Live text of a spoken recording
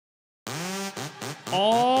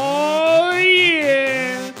Oh,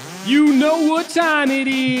 yeah! You know what time it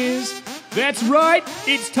is. That's right,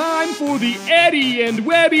 it's time for the Eddie and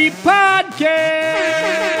Webby podcast!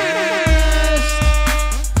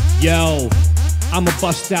 Yo, I'ma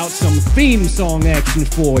bust out some theme song action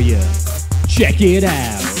for you. Check it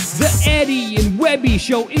out. The Eddie and Webby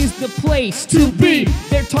show is the place to be.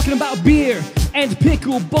 They're talking about beer and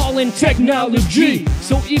pickleball and technology.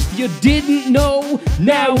 So if you didn't know,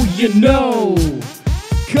 now you know.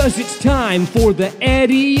 'Cause it's time for the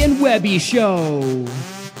Eddie and Webby show.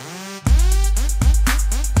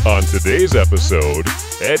 On today's episode,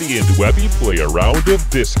 Eddie and Webby play a round of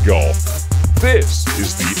disc golf. This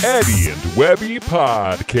is the Eddie and Webby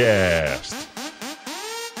podcast.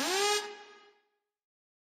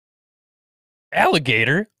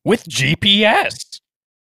 Alligator with GPS.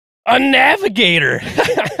 A navigator.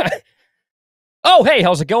 Oh, hey,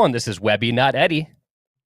 how's it going? This is Webby, not Eddie.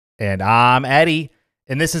 And I'm Eddie,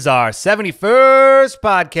 and this is our 71st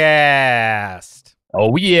podcast.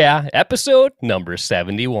 Oh, yeah, episode number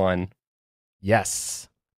 71. Yes.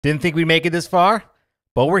 Didn't think we'd make it this far,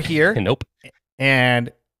 but we're here. Nope.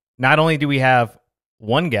 And not only do we have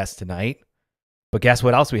one guest tonight, but guess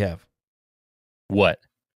what else we have? What?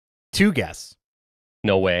 Two guests.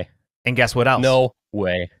 No way. And guess what else? No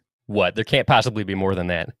way. What? There can't possibly be more than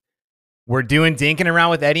that. We're doing Dinking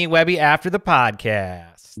Around with Eddie and Webby after the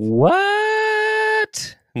podcast.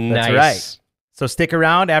 What? Nice. That's right. So stick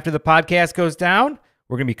around after the podcast goes down.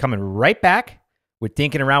 We're going to be coming right back with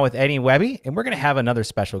Dinking Around with Eddie and Webby, and we're going to have another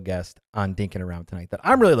special guest on Dinking Around tonight that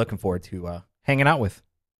I'm really looking forward to hanging out with.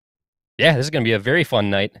 Yeah, this is going to be a very fun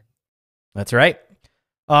night. That's right.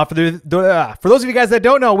 For those of you guys that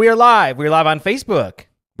don't know, we are live. We are live on Facebook.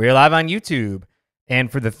 We are live on YouTube. And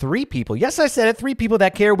for the three people, yes, I said it, three people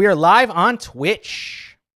that care, we are live on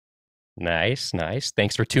Twitch. Nice, nice.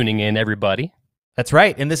 Thanks for tuning in, everybody. That's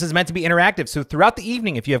right. And this is meant to be interactive. So throughout the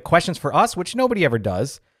evening, if you have questions for us, which nobody ever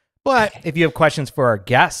does, but if you have questions for our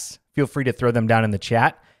guests, feel free to throw them down in the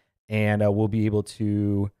chat, and we'll be able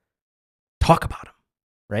to talk about them,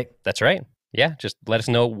 right? That's right. Yeah, just let us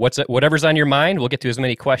know whatever's on your mind. We'll get to as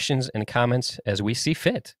many questions and comments as we see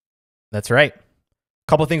fit. That's right. A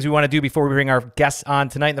couple of things we want to do before we bring our guests on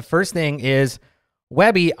tonight. And the first thing is,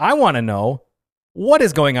 Webby, I want to know what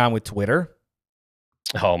is going on with Twitter.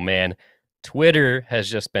 Oh, man. Twitter has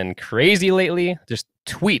just been crazy lately. Just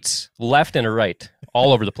tweets left and right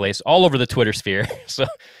all over the place, all over the Twitter sphere. So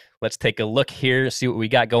let's take a look here, see what we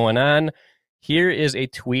got going on. Here is a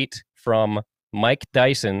tweet from Mike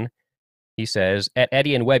Dyson. He says, at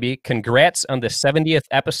Eddie and Webby, congrats on the 70th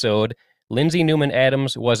episode. Lindsay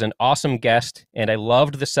Newman-Adams was an awesome guest, and I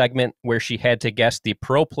loved the segment where she had to guess the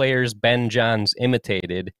pro players Ben Johns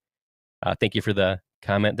imitated. Thank you for the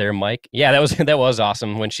comment there, Mike. Yeah, that was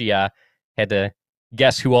awesome when she had to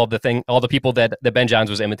guess who all the people that Ben Johns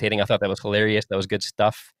was imitating. I thought that was hilarious. That was good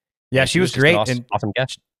stuff. Yeah, she was great. Awesome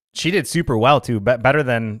guest. She did super well too, better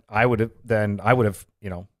than I would have,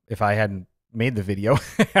 if I hadn't made the video.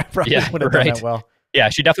 I probably would have done that well. Yeah,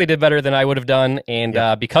 she definitely did better than I would have done,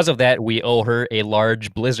 and because of that, we owe her a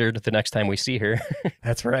large blizzard the next time we see her.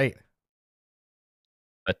 That's right.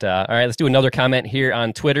 But all right, let's do another comment here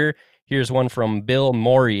on Twitter. Here's one from Bill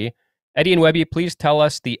Morey. Eddie and Webby, please tell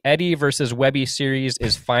us the Eddie versus Webby series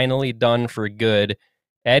is finally done for good.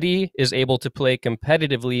 Eddie is able to play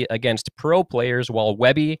competitively against pro players, while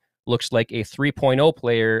Webby looks like a 3.0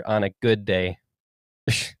 player on a good day.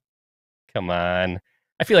 Come on.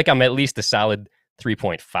 I feel like I'm at least a solid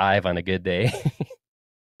 3.5 on a good day.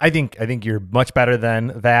 I think you're much better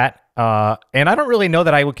than that. And I don't really know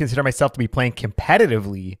that I would consider myself to be playing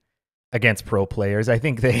competitively against pro players. I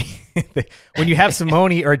think they when you have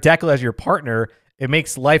Simone or Declan as your partner, it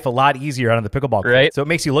makes life a lot easier on the pickleball court. Right. So it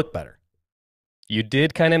makes you look better. You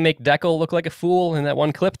did kind of make Declan look like a fool in that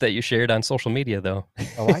one clip that you shared on social media, though.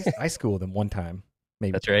 Oh, I schooled him one time.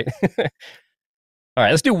 Maybe. That's right. All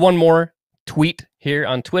right, let's do one more tweet here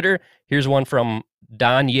on Twitter. Here's one from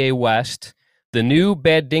Donye West. The new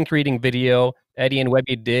bad dink reading video Eddie and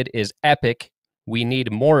Webby did is epic. We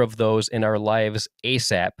need more of those in our lives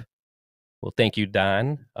ASAP. Well, thank you,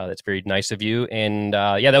 Don. That's very nice of you. And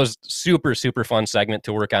yeah, that was super, super fun segment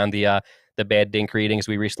to work on the bad dink readings.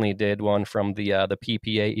 We recently did one from the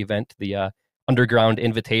PPA event, the Underground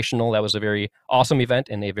Invitational. That was a very awesome event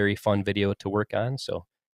and a very fun video to work on. So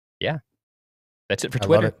yeah, that's it for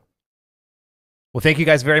Twitter. Love it. Well, thank you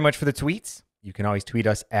guys very much for the tweets. You can always tweet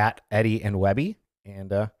us at Eddie and Webby.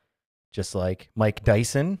 And just like Mike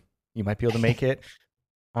Dyson, you might be able to make it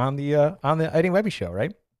on the Eddie and Webby show,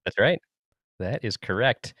 right? That's right. That is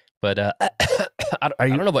correct. But I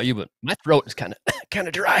don't know about you, but my throat is kind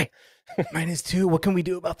of dry. Mine is too. What can we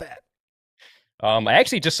do about that? I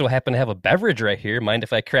actually just so happen to have a beverage right here. Mind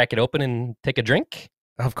if I crack it open and take a drink?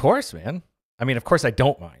 Of course, man. I mean, of course I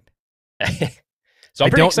don't mind. So I'm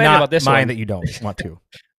pretty excited about this one. That you don't want to.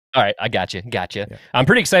 All right, I gotcha. Yeah. I'm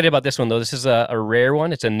pretty excited about this one, though. This is a rare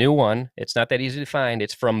one. It's a new one. It's not that easy to find.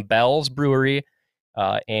 It's from Bell's Brewery,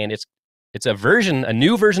 and it's a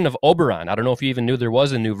new version of Oberon. I don't know if you even knew there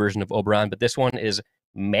was a new version of Oberon, but this one is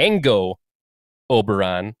Mango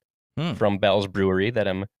Oberon from Bell's Brewery that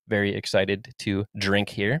I'm very excited to drink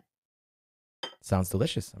here. Sounds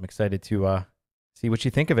delicious. I'm excited to see what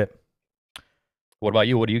you think of it. What about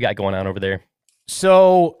you? What do you got going on over there?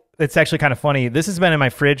 So it's actually kind of funny. This has been in my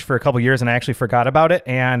fridge for a couple years, and I actually forgot about it,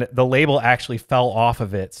 and the label actually fell off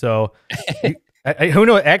of it. So who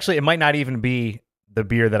knows? Actually, it might not even be the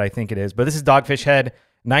beer that I think it is, but this is Dogfish Head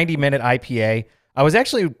 90-minute IPA. I was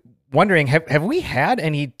actually wondering, have we had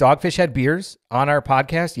any Dogfish Head beers on our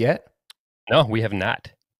podcast yet? No, we have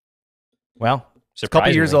not. Well, it's a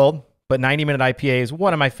couple years old, but 90-minute IPA is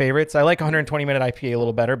one of my favorites. I like 120-minute IPA a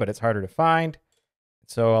little better, but it's harder to find.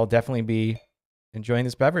 So I'll definitely be enjoying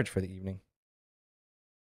this beverage for the evening.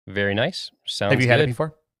 Very nice. Sounds Have you good. had it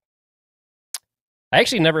before? I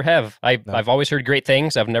actually never have. No. I've always heard great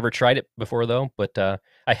things. I've never tried it before, though. But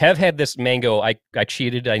I have had this mango. I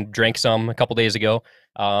cheated. I drank some a couple days ago.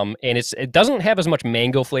 And it doesn't have as much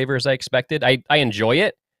mango flavor as I expected. I enjoy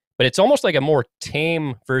it, but it's almost like a more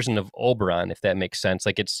tame version of Oberon, if that makes sense.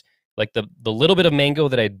 Like it's like the little bit of mango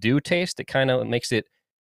that I do taste, it kind of makes it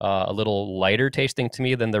a little lighter tasting to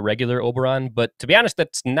me than the regular Oberon. But to be honest,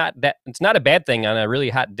 it's not a bad thing on a really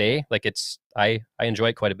hot day. Like I enjoy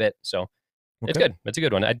it quite a bit. So it's good. It's a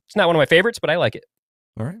good one. It's not one of my favorites, but I like it.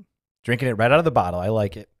 All right. Drinking it right out of the bottle. I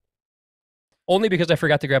like it. Only because I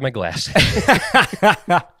forgot to grab my glass.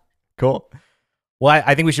 Cool. Well,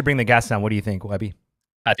 I think we should bring the guests on. What do you think, Webby?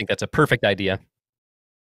 I think that's a perfect idea.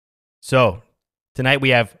 So tonight we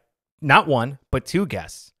have not one, but two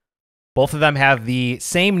guests. Both of them have the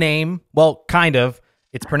same name. Well, kind of.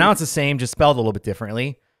 It's pronounced the same, just spelled a little bit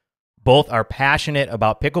differently. Both are passionate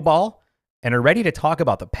about pickleball and are ready to talk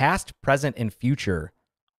about the past, present, and future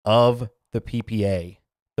of the PPA,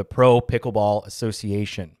 the Pro Pickleball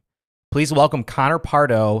Association. Please welcome Connor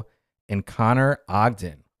Pardoe and Connor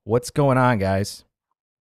Ogden. What's going on, guys?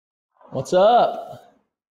 What's up?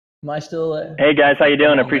 Am I still there? Hey guys, how you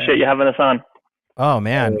doing? Appreciate you having us on. Oh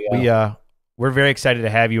man, we're very excited to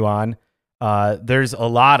have you on. There's a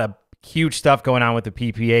lot of huge stuff going on with the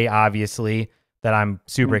PPA, obviously, that I'm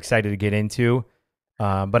super excited to get into.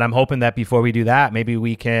 But I'm hoping that before we do that, maybe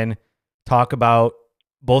we can talk about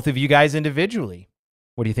both of you guys individually.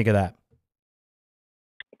 What do you think of that?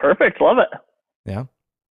 Perfect. Love it. Yeah.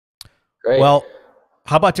 Great. Well,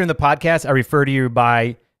 how about during the podcast, I refer to you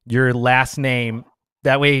by your last name.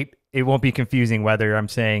 That way it won't be confusing whether I'm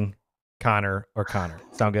saying Connor or Connor.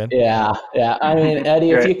 Sound good? Yeah. I mean,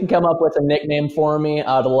 Eddie, if you can come up with a nickname for me,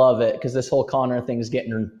 I'd love it, because this whole Connor thing is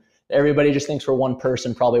getting, everybody just thinks we're one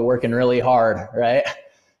person probably working really hard, right?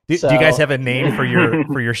 Do you guys have a name for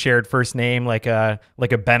your shared first name, like a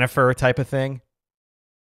Benifer type of thing?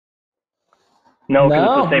 No,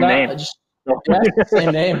 because it's the same name. It's the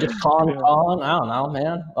same name, just Con. I don't know,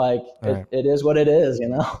 man. Like it is what it is, you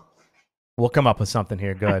know. We'll come up with something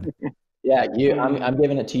here. Good. Yeah, I'm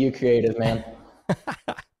giving it to you, creative man.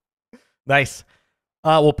 Nice.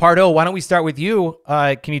 Well, Pardoe, why don't we start with you?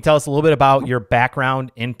 Can you tell us a little bit about your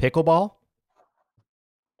background in pickleball?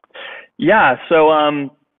 Yeah, so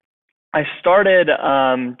I started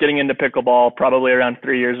getting into pickleball probably around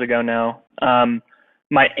 3 years ago now.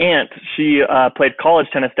 My aunt, she played college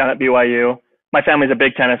tennis down at BYU. My family's a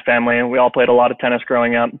big tennis family, and we all played a lot of tennis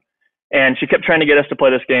growing up. And she kept trying to get us to play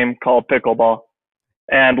this game called pickleball.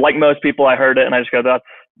 And like most people, I heard it, and I just go, that's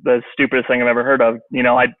the stupidest thing I've ever heard of. You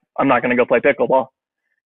know, I'm not going to go play pickleball.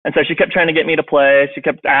 And so she kept trying to get me to play. She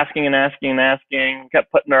kept asking,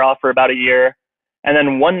 kept putting her off for about a year. And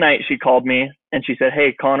then one night she called me, and she said,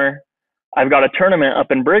 hey, Connor, I've got a tournament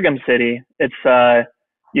up in Brigham City. It's, the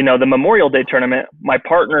Memorial Day tournament. My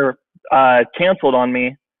partner canceled on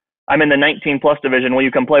me. I'm in the 19-plus division. Will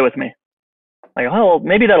you come play with me? I go, oh, well,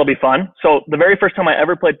 maybe that'll be fun. So the very first time I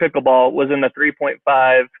ever played pickleball was in the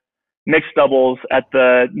 3.5 mixed doubles at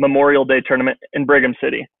the Memorial Day tournament in Brigham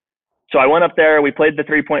City. So I went up there. We played the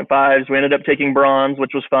 3.5s. We ended up taking bronze,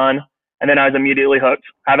 which was fun. And then I was immediately hooked.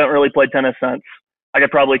 Haven't really played tennis since. I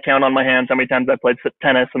could probably count on my hands how many times I played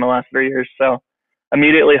tennis in the last 3 years. So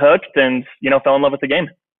immediately hooked and, fell in love with the game.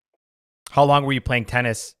 How long were you playing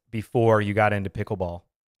tennis before you got into pickleball?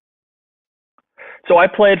 So I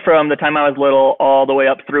played from the time I was little all the way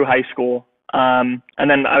up through high school. And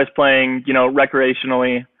then I was playing,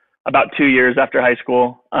 recreationally about 2 years after high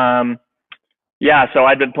school. Yeah, so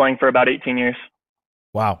I've been playing for about 18 years.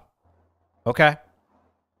 Wow. Okay.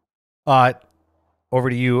 Over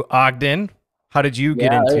to you, Ogden. How did you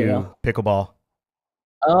get into pickleball?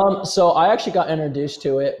 So I actually got introduced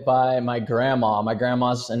to it by my grandma. My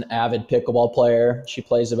grandma's an avid pickleball player. She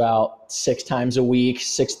plays about 6 times a week,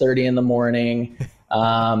 6:30 in the morning.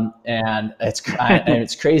 And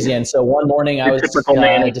it's crazy. And so one morning I was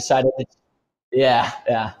decided to,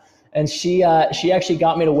 yeah. And she actually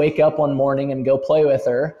got me to wake up one morning and go play with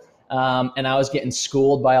her. And I was getting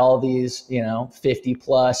schooled by all these, 50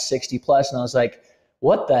 plus, 60 plus. And I was like,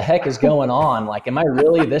 what the heck is going on? Like, am I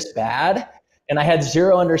really this bad? And I had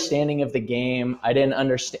zero understanding of the game. I didn't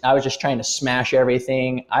understand. I was just trying to smash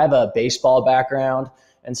everything. I have a baseball background.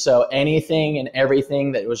 And so anything and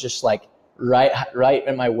everything that was just like right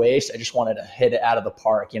at my waist, I just wanted to hit it out of the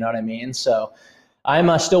park. You know what I mean? So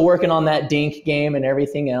I'm still working on that dink game and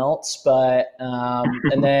everything else. But,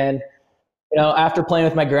 and then, after playing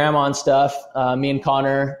with my grandma and stuff, me and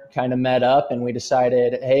Connor kind of met up and we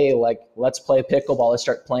decided, hey, let's play pickleball. Let's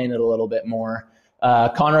start playing it a little bit more.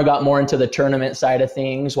 Connor got more into the tournament side of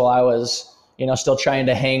things while I was, still trying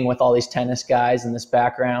to hang with all these tennis guys in this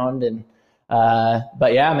background. And,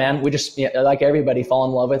 but yeah, man, we just, like everybody, fall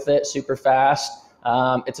in love with it super fast.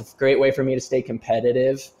 It's a great way for me to stay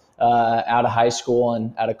competitive, out of high school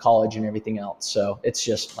and out of college and everything else. So it's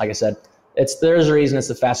just, like I said, there's a reason it's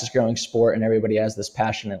the fastest growing sport and everybody has this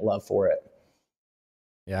passionate love for it.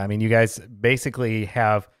 Yeah. I mean, you guys basically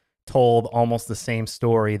have told almost the same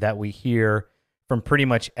story that we hear from pretty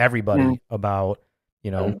much everybody about,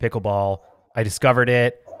 pickleball. I discovered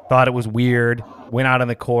it, thought it was weird, went out on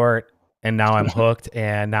the court, and now I'm hooked.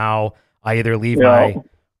 And now I either leave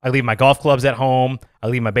my golf clubs at home, I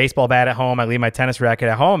leave my baseball bat at home, I leave my tennis racket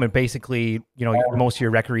at home, and basically, most of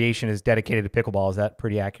your recreation is dedicated to pickleball. Is that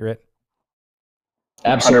pretty accurate?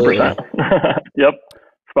 Absolutely. 100%. Yep.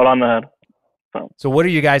 Spot on the head. So what are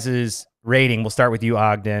you guys' rating? We'll start with you,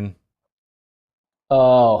 Ogden.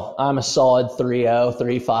 Oh, I'm a solid 3.0,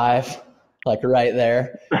 3.5, like right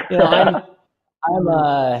there. I'm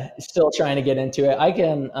still trying to get into it.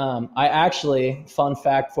 I actually, fun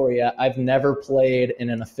fact for you, I've never played in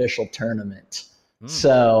an official tournament.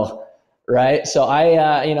 So, right. So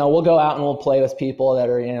we'll go out and we'll play with people that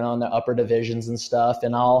are, in the upper divisions and stuff.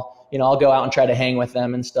 And I'll go out and try to hang with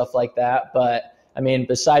them and stuff like that. But I mean,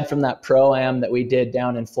 beside from that pro-am that we did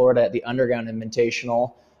down in Florida at the Underground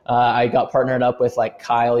Invitational, I got partnered up with like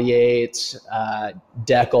Kyle Yates,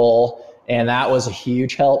 Deckel, and that was a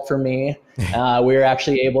huge help for me. We were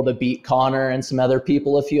actually able to beat Connor and some other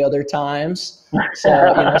people a few other times.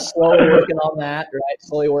 So, slowly working on that, right?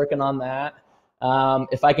 Slowly working on that.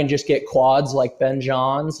 If I can just get quads like Ben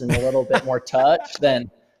Johns and a little bit more touch,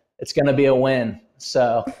 then it's going to be a win.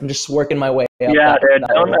 So I'm just working my way up. Yeah,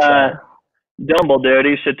 Dumble, dude.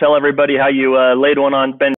 You should tell everybody how you laid one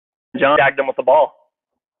on Ben John, tagged him with the ball.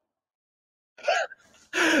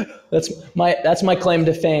 That's my claim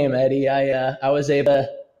to fame, Eddie. I was able to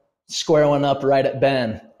square one up right at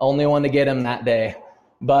Ben. Only one to get him that day.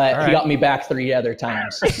 But he got me back 3 other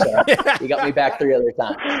times. So he got me back 3 other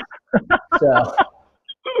times. So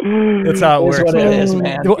that's how it works. What it is,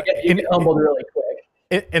 man. You get humbled really quick.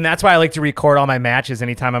 And that's why I like to record all my matches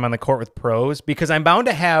anytime I'm on the court with pros, because I'm bound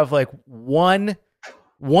to have like one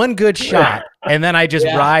good shot, and then I just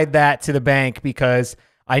ride that to the bank because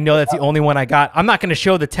I know that's the only one I got. I'm not going to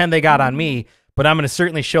show the 10 they got on me, but I'm going to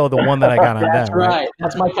certainly show the one that I got on them. That's right.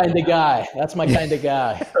 That's my kind of guy. I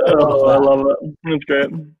love it. That's great.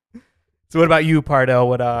 So what about you,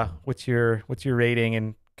 Pardoe? What's your rating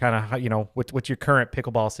and kind of what's your current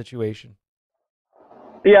pickleball situation?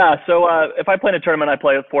 Yeah, so if I play in a tournament, I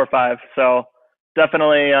play with 4 or 5. So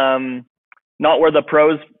definitely not where the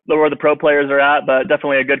pro players are at, but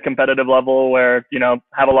definitely a good competitive level where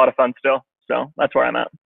have a lot of fun still. So that's where I'm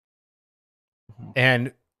at.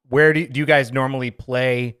 And where do you guys normally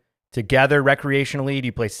play together recreationally? Do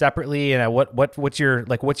you play separately? And what's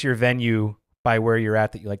your venue by where you're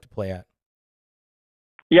at that you like to play at?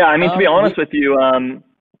 Yeah, I mean, to be honest with you,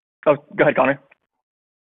 go ahead, Connor.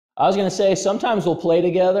 I was going to say sometimes we'll play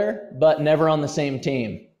together, but never on the same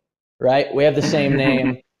team, right? We have the same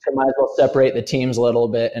name, so might as well separate the teams a little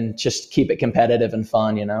bit and just keep it competitive and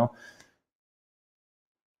fun,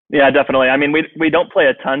 Yeah, definitely. I mean, we don't play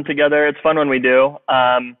a ton together. It's fun when we do.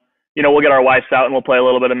 We'll get our wives out and we'll play a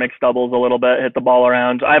little bit of mixed doubles, a little bit, hit the ball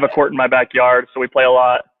around. I have a court in my backyard, so we play a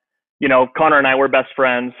lot. Connor and I, we're best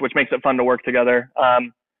friends, which makes it fun to work together.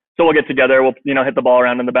 So we'll get together, we'll, hit the ball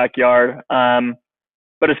around in the backyard.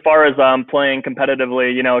 But as far as playing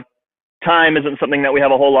competitively, time isn't something that we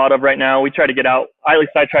have a whole lot of right now. We try to get out, at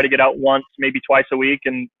least I try to get out once, maybe twice a week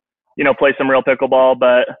and, play some real pickleball.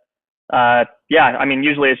 But yeah, I mean,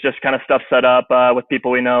 usually it's just kind of stuff set up with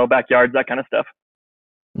people we know, backyards, that kind of stuff.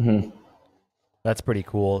 Mm-hmm. That's pretty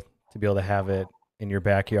cool to be able to have it in your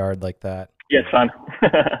backyard like that. Yeah, it's fun.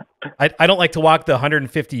 I don't like to walk the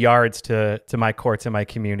 150 yards to my courts in my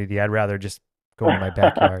community. I'd rather just go in my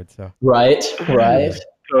backyard. So Right.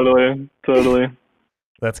 Totally.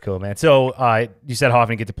 That's cool, man. So you said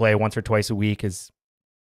Hoffman get to play once or twice a week is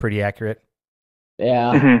pretty accurate.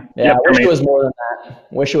 Yeah. Mm-hmm. Yeah. Yep, I wish it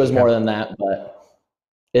was more than that. But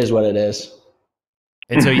it is what it is.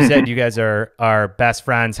 And so you said you guys are best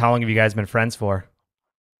friends. How long have you guys been friends for?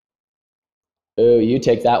 Oh, you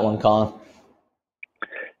take that one, Colin.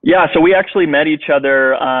 Yeah, so we actually met each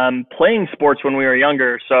other playing sports when we were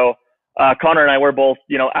younger. So Connor and I were both,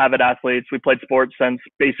 avid athletes. We played sports since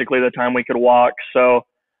basically the time we could walk. So,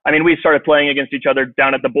 I mean, we started playing against each other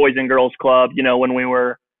down at the Boys and Girls Club, when we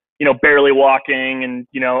were, barely walking and,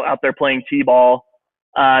 out there playing t-ball.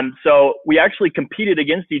 So we actually competed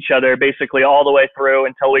against each other basically all the way through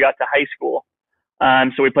until we got to high school.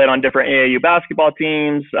 So we played on different AAU basketball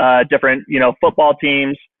teams, different, football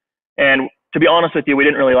teams. And to be honest with you, we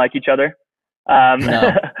didn't really like each other.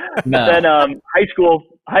 No. Then high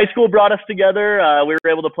school brought us together. We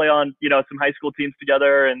were able to play on, some high school teams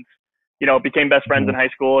together and, became best friends in high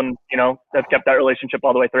school and, have kept that relationship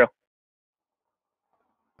all the way through.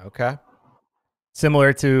 Okay.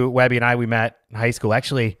 Similar to Webby and I, we met in high school.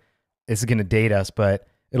 Actually, this is going to date us, but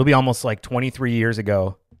it'll be almost like 23 years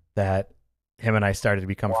ago that him and I started to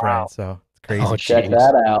become friends. So it's crazy. Oh, Check geez.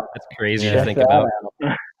 that out. That's crazy Yeah. to think about.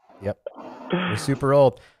 Yep. We're super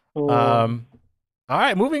old. All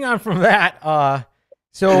right, moving on from that.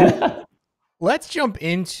 So let's jump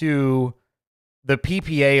into the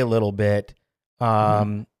PPA a little bit.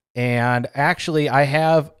 And actually, I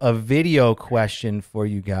have a video question for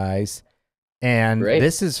you guys. And Great.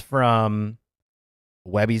 this is from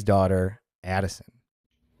Webby's daughter, Addison.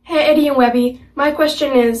 Hey, Eddie and Webby. My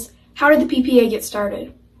question is, how did the PPA get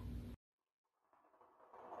started?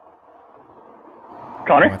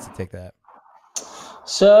 Connor? Who wants to take that?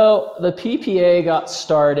 So the PPA got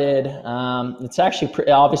started. It's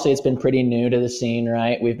actually obviously it's been pretty new to the scene,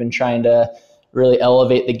 right? We've been trying to really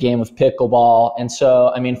elevate the game of pickleball. And so,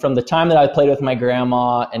 I mean, from the time that I played with my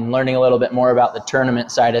grandma and learning a little bit more about the tournament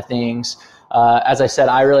side of things, as I said,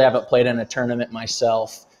 I really haven't played in a tournament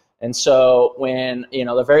myself. And so when,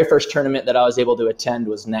 the very first tournament that I was able to attend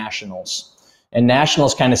was Nationals. And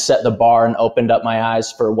Nationals kind of set the bar and opened up my eyes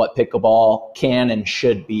for what pickleball can and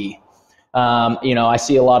should be. I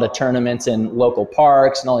see a lot of tournaments in local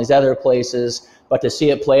parks and all these other places, but to see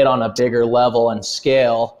it played on a bigger level and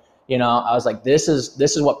scale, I was like, this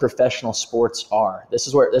is what professional sports are. This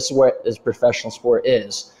is where this professional sport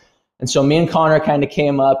is. And so me and Connor kind of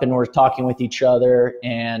came up and we're talking with each other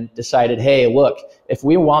and decided, hey, look, if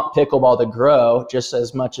we want pickleball to grow just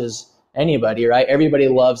as much as anybody, right? Everybody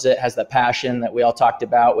loves it, has the passion that we all talked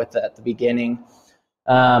about with at the beginning.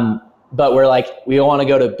 But we're like, we want to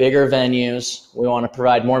go to bigger venues. We want to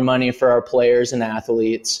provide more money for our players and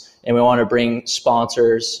athletes. And we want to bring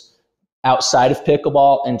sponsors outside of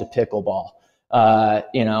pickleball into pickleball.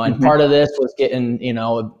 And part of this was getting,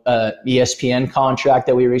 a ESPN contract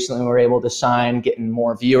that we recently were able to sign, getting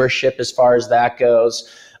more viewership as far as that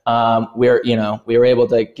goes. We were able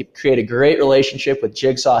to create a great relationship with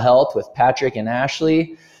Jigsaw Health, with Patrick and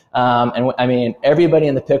Ashley. And I mean, everybody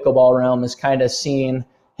in the pickleball realm has kind of seen,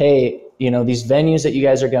 hey, these venues that you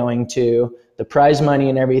guys are going to, the prize money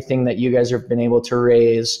and everything that you guys have been able to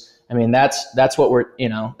raise. I mean, that's what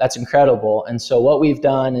that's incredible. And so what we've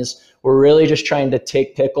done is we're really just trying to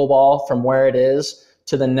take pickleball from where it is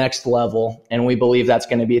to the next level. And we believe that's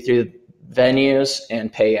going to be through venues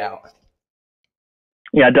and payout.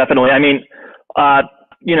 Yeah, definitely. I mean,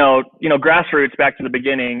 grassroots, back to the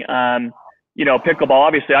beginning, pickleball,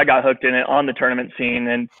 obviously I got hooked in it on the tournament scene.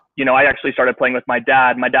 And, I actually started playing with my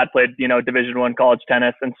dad. My dad played, Division I college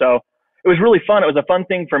tennis. And so it was really fun. It was a fun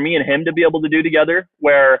thing for me and him to be able to do together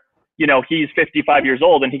where, he's 55 years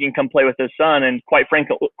old and he can come play with his son. And quite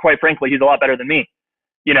frankly, he's a lot better than me,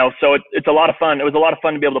 so it's a lot of fun. It was a lot of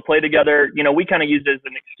fun to be able to play together. We kind of used it as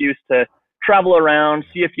an excuse to travel around,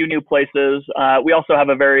 see a few new places. We also have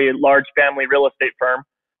a very large family real estate firm.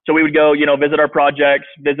 So we would go, visit our projects,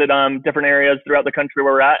 visit different areas throughout the country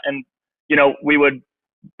where we're at. And, we would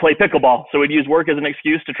play pickleball. So we'd use work as an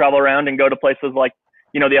excuse to travel around and go to places like,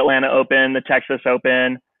 the Atlanta Open, the Texas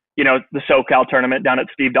Open, the SoCal tournament down at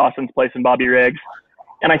Steve Dawson's place in Bobby Riggs.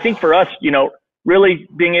 And I think for us, really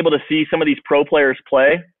being able to see some of these pro players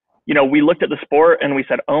play, we looked at the sport and we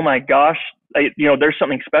said, oh my gosh, there's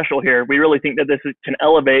something special here. We really think that can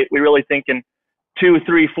elevate. We really think in 2,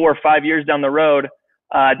 3, 4, 5 years down the road,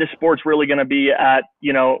 this sport's really going to be at,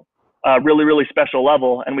 a really, really special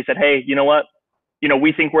level. And we said, hey, you know what?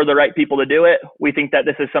 We think we're the right people to do it. We think that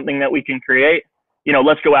this is something that we can create.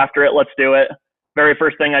 Let's go after it. Let's do it. Very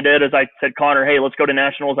first thing I did is I said, Connor, hey, let's go to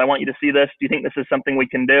nationals. I want you to see this. Do you think this is something we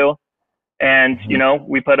can do? And,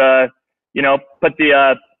 we put our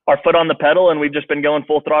foot on the pedal, and we've just been going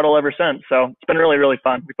full throttle ever since. So it's been really, really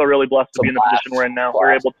fun. We feel really blessed to be in the position we're in now.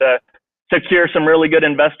 We're able to secure some really good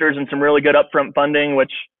investors and some really good upfront funding,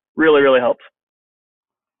 which really, really helps.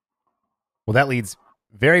 Well, that leads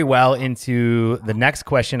very well into the next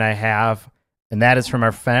question I have, and that is from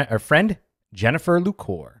our friend, Jennifer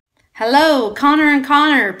Lucor. Hello, Connor and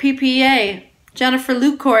Connor, PPA. Jennifer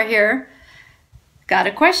Lucor here. Got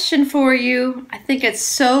a question for you. I think it's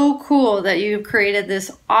so cool that you've created this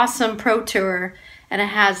awesome pro tour, and it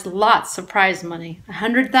has lots of prize money.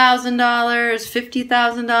 $100,000,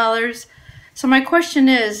 $50,000. So my question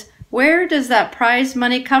is, where does that prize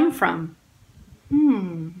money come from?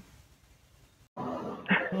 No,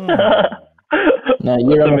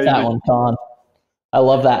 you're up with that one, Con. I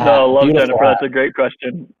love that hat. No, I love Beautiful Jennifer. hat. That's a great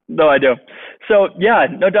question. No, I do. So yeah,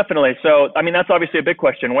 no, definitely. So, I mean, that's obviously a big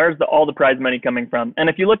question. Where's all the prize money coming from? And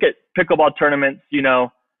if you look at pickleball tournaments,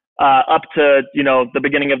 up to, the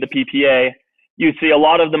beginning of the PPA, you see a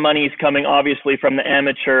lot of the money is coming obviously from the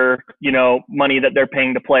amateur, money that they're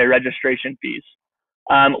paying to play, registration fees.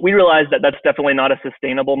 We realized that that's definitely not a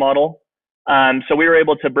sustainable model. So we were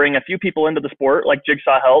able to bring a few people into the sport, like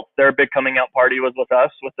Jigsaw Health. Their big coming out party was with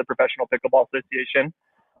us, with the Professional Pickleball Association.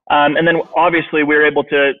 And then obviously we were able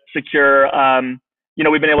to secure,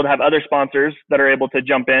 we've been able to have other sponsors that are able to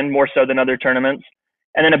jump in more so than other tournaments.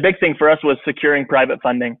 And then a big thing for us was securing private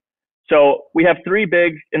funding. So we have 3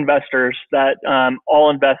 big investors that all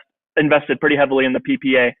invested pretty heavily in the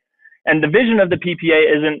PPA. And the vision of the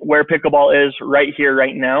PPA isn't where pickleball is right here,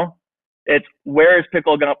 right now. It's where is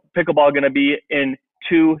pickleball going to be in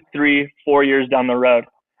 2, 3, 4 years down the road.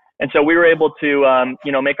 And so we were able to,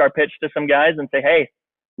 make our pitch to some guys and say, hey,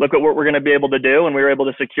 look at what we're going to be able to do. And we were able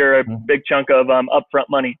to secure a big chunk of upfront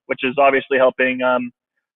money, which is obviously helping,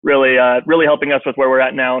 really helping us with where we're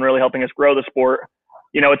at now and really helping us grow the sport.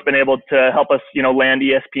 It's been able to help us, land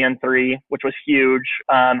ESPN3, which was huge.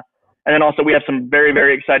 And then also we have some very,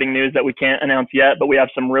 very exciting news that we can't announce yet, but we have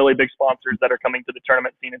some really big sponsors that are coming to the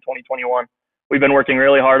tournament scene in 2021. We've been working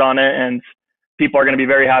really hard on it, and people are going to be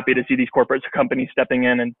very happy to see these corporate companies stepping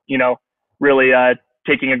in and, really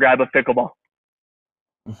taking a grab of pickleball.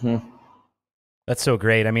 Mm-hmm. That's so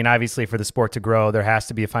great. I mean, obviously for the sport to grow, there has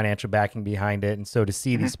to be a financial backing behind it. And so to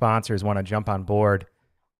see these sponsors want to jump on board,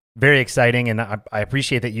 very exciting. And I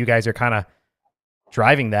appreciate that you guys are kind of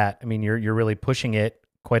driving that. I mean, you're really pushing it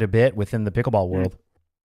quite a bit within the pickleball world.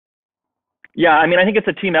 Yeah, I mean, I think it's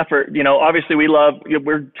a team effort. Obviously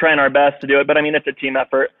we're trying our best to do it, but I mean, it's a team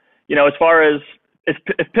effort. As far as if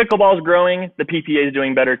pickleball is growing, the PPA is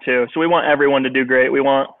doing better too. So we want everyone to do great. We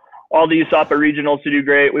want all the USAPA regionals to do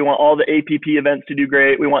great. We want all the APP events to do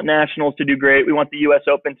great. We want nationals to do great. We want the US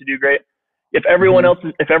Open to do great. If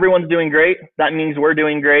everyone's doing great, that means we're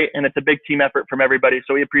doing great, and it's a big team effort from everybody.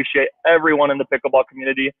 So we appreciate everyone in the pickleball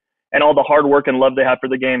community and all the hard work and love they have for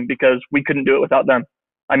the game, because we couldn't do it without them.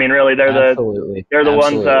 I mean, really, they're the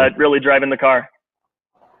ones really driving the car.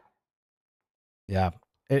 Yeah,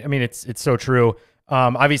 I mean, it's so true.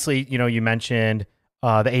 Obviously, you mentioned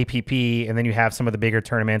the APP, and then you have some of the bigger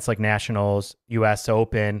tournaments like nationals, US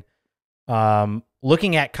Open.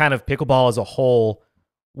 Looking at kind of pickleball as a whole,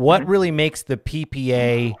 what really makes the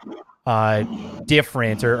PPA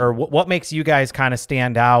different, or what makes you guys kind of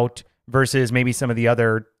stand out versus maybe some of the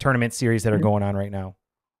other tournament series that are going on right now?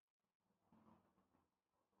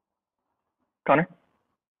 Connor,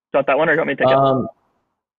 got that one, or do you want me to take it?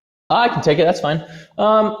 I can take it. That's fine.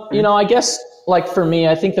 I guess like for me,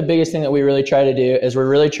 I think the biggest thing that we really try to do is we're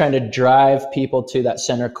really trying to drive people to that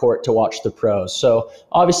center court to watch the pros. So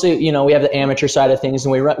obviously, we have the amateur side of things,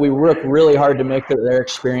 and we work really hard to make their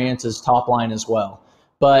experience is top line as well.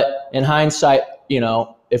 But in hindsight,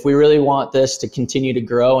 if we really want this to continue to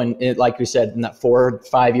grow, and like we said, in that 4 or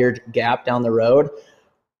 5 year gap down the road,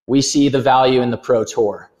 we see the value in the pro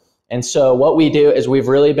tour. And so what we do is we've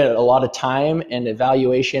really been a lot of time and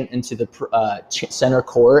evaluation into the center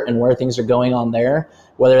court and where things are going on there,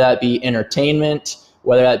 whether that be entertainment,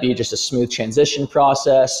 whether that be just a smooth transition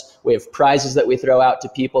process. We have prizes that we throw out to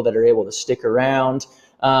people that are able to stick around.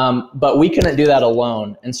 But we couldn't do that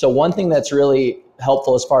alone. And so one thing that's really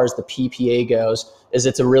helpful as far as the PPA goes is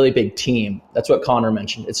it's a really big team. That's what Connor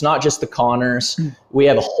mentioned. It's not just the Connors. We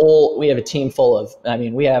have a team full of,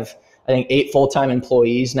 we have, I think, 8 full-time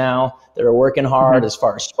employees now that are working hard as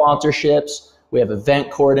far as sponsorships. We have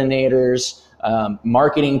event coordinators,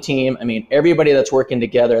 marketing team. Everybody that's working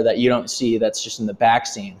together that you don't see, that's just in the back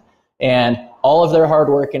scene. And all of their hard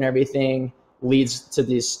work and everything leads to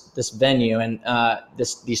this venue and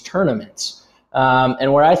these tournaments.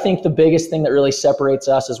 And where I think the biggest thing that really separates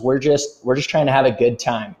us is we're just trying to have a good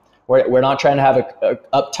time. We're not trying to have a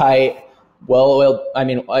uptight, well-oiled.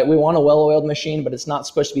 We want a well-oiled machine, but it's not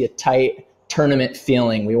supposed to be a tight tournament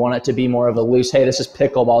feeling. We want it to be more of a loose, hey, this is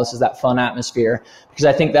pickleball, this is that fun atmosphere, because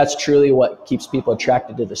I think that's truly what keeps people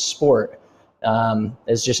attracted to the sport.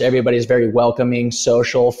 It's just everybody's very welcoming,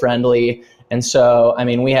 social, friendly. And so,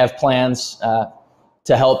 we have plans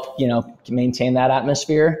to help, maintain that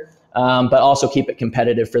atmosphere, but also keep it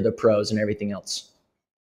competitive for the pros and everything else.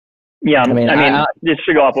 Yeah, just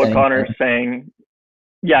to go off what Connor's saying.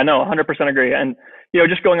 Yeah, no, 100% agree. And,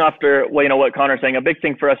 just going after, what Connor's saying, a big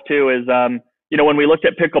thing for us too is, when we looked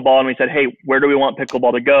at pickleball and we said, hey, where do we want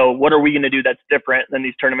pickleball to go? What are we going to do that's different than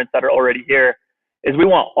these tournaments that are already here? Is we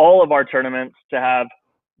want all of our tournaments to have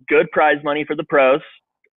good prize money for the pros,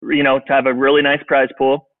 to have a really nice prize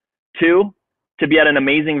pool. 2, to be at an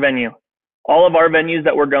amazing venue. All of our venues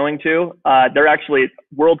that we're going to, they're actually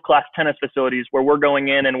world-class tennis facilities where we're going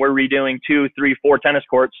in and we're redoing 2, 3, 4 tennis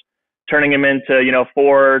courts, turning them into,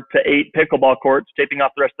 4 to 8 pickleball courts, taping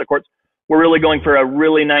off the rest of the courts. We're really going for a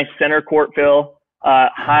really nice center court fill,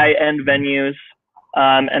 high-end venues.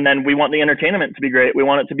 And then we want the entertainment to be great. We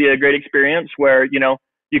want it to be a great experience where,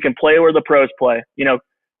 you can play where the pros play.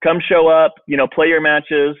 Come show up, play your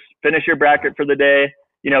matches, finish your bracket for the day,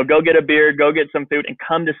 go get a beer, go get some food, and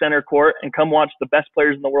come to center court and come watch the best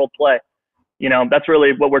players in the world play. That's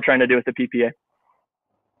really what we're trying to do with the PPA.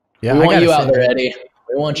 Yeah, we want you out there, Eddie.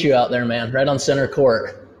 We want you out there, man, right on center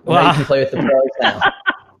court. Well, you can play with the pros now.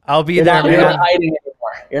 I'll be there. You're not hiding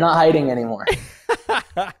anymore. You're not hiding anymore.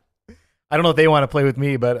 I don't know if they want to play with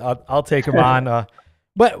me, but I'll take them on.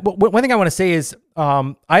 But one thing I want to say is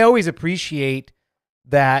I always appreciate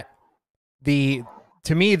that to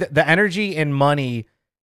me, the energy and money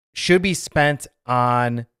should be spent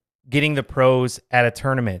on getting the pros at a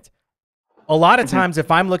tournament. A lot of times,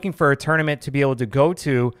 if I'm looking for a tournament to be able to go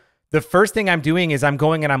to, the first thing I'm doing is I'm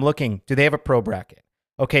going and I'm looking, do they have a pro bracket?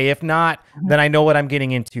 Okay, if not, then I know what I'm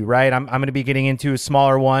getting into, right? I'm going to be getting into a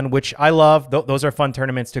smaller one, which I love. Those are fun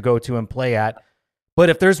tournaments to go to and play at. But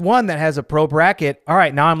if there's one that has a pro bracket, all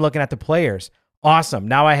right, now I'm looking at the players. Awesome.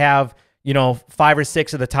 Now I have, 5 or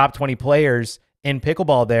 6 of the top 20 players in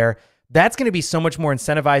pickleball there. That's going to be so much more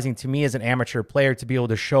incentivizing to me as an amateur player to be able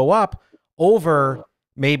to show up over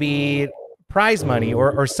maybe prize money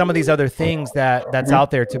or some of these other things that's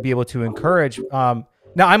out there to be able to encourage.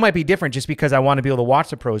 Now, I might be different just because I want to be able to watch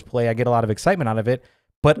the pros play. I get a lot of excitement out of it,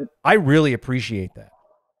 but I really appreciate that.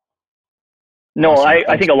 No, awesome.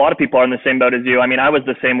 I think a lot of people are in the same boat as you. I was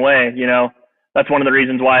the same way, That's one of the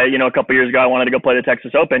reasons why, a couple years ago, I wanted to go play the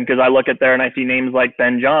Texas Open, because I look at there and I see names like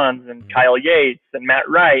Ben Johns and Kyle Yates and Matt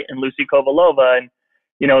Wright and Lucy Kovalova and,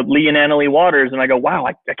 Lee and Annalie Waters. And I go, wow,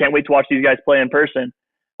 I can't wait to watch these guys play in person.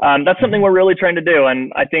 That's something we're really trying to do.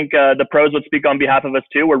 And I think the pros would speak on behalf of us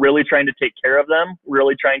too. We're really trying to take care of them. We're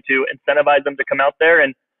really trying to incentivize them to come out there.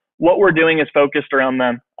 And what we're doing is focused around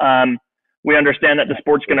them. We understand that the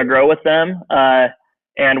sport's going to grow with them.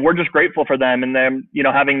 And we're just grateful for them and them,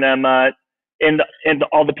 having them in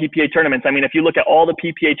all the PPA tournaments. If you look at all the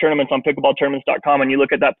PPA tournaments on pickleballtournaments.com and you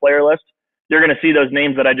look at that player list, you're going to see those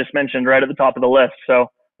names that I just mentioned right at the top of the list. So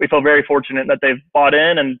we feel very fortunate that they've bought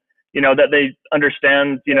in and, that they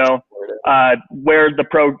understand, where the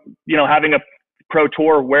pro, having a pro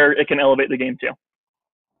tour, where it can elevate the game to.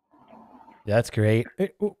 That's great.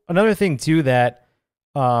 Another thing too that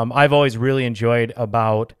I've always really enjoyed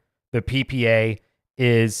about the PPA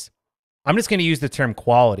is, I'm just going to use the term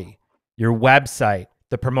quality. Your website,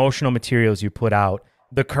 the promotional materials you put out,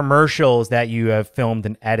 the commercials that you have filmed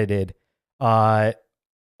and edited, all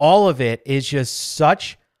of it is just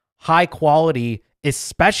such high quality.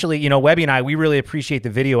 Especially, Webby and I, we really appreciate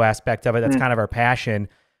the video aspect of it. That's kind of our passion.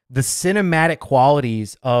 The cinematic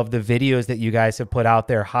qualities of the videos that you guys have put out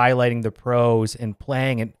there, highlighting the pros and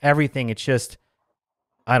playing and everything. It's just,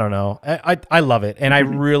 I don't know. I love it. And I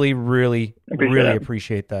really, really, really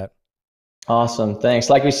appreciate that. Awesome. Thanks.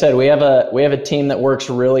 Like we said, we have a team that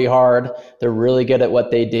works really hard. They're really good at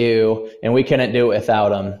what they do, and we couldn't do it without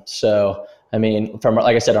them. So I mean, from,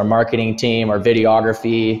 like I said, our marketing team, our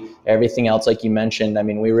videography, everything else, like you mentioned, I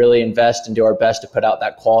mean, we really invest and do our best to put out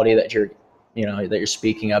that quality that you're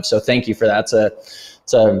speaking of. So thank you for that.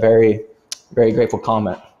 It's a very, very grateful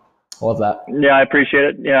comment. Love that. Yeah, I appreciate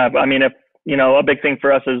it. Yeah. I mean, if, a big thing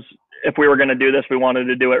for us is if we were going to do this, we wanted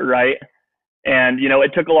to do it right. And,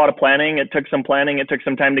 it took a lot of planning. It took some planning. It took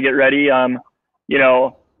some time to get ready.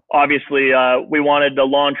 Obviously, we wanted to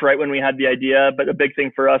launch right when we had the idea, but a big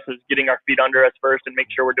thing for us is getting our feet under us first and make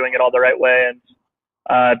sure we're doing it all the right way.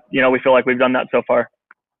 And, we feel like we've done that so far.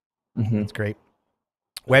 Mm-hmm. That's great.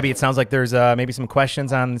 Webby, it sounds like there's maybe some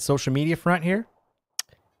questions on the social media front here.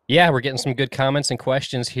 Yeah, we're getting some good comments and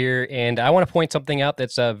questions here. And I want to point something out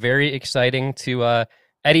that's very exciting to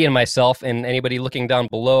Eddie and myself and anybody looking down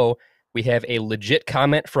below. We have a legit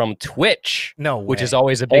comment from Twitch, which is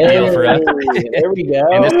always a big deal for us. There we go.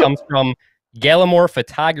 And this comes from Gallimore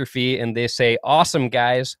Photography, and they say, "Awesome,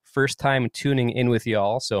 guys. First time tuning in with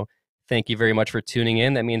y'all. So thank you very much for tuning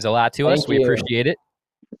in. That means a lot to us. We appreciate it."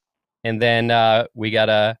 And then we got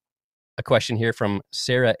a question here from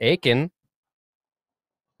Sarah Aiken,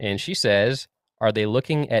 and she says, "Are they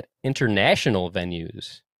looking at international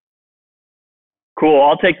venues?" Cool.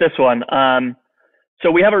 I'll take this one. So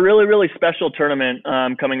we have a really, really special tournament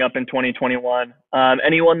coming up in 2021.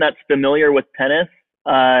 Anyone that's familiar with tennis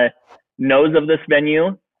knows of this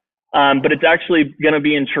venue, but it's actually going to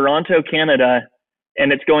be in Toronto, Canada,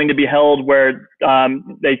 and it's going to be held where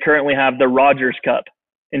they currently have the Rogers Cup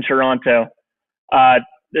in Toronto.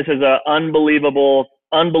 This is an unbelievable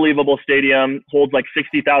stadium, holds like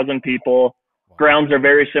 60,000 people. Grounds are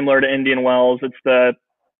very similar to Indian Wells. It's the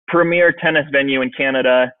premier tennis venue in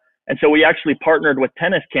Canada. And so we actually partnered with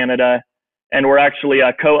Tennis Canada, and we're actually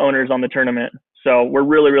co-owners on the tournament. So we're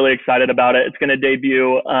really, really excited about it. It's going to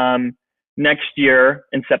debut next year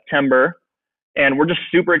in September, and we're just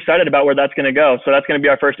super excited about where that's going to go. So that's going to be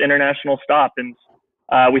our first international stop, and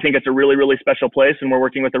we think it's a really, really special place, and we're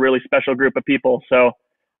working with a really special group of people. So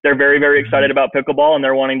they're very, very excited about pickleball, and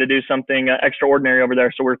they're wanting to do something extraordinary over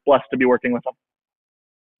there. So we're blessed to be working with them.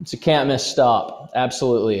 It's a can't miss stop.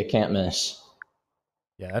 Absolutely a can't miss.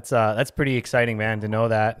 Yeah, that's pretty exciting, man, to know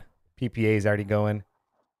that PPA is already going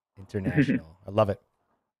international. I love it.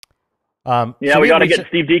 Yeah, we got to get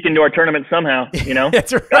Steve Deacon to our tournament somehow,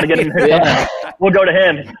 That's right. Got to get him here somehow. We'll go to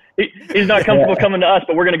him. He's not comfortable coming to us,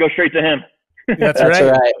 but we're going to go straight to him. That's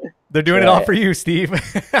right. They're doing it all for you, Steve.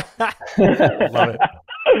 Love it.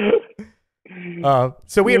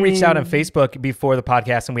 So we had reached out on Facebook before the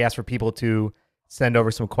podcast, and we asked for people to send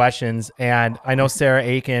over some questions. And I know Sarah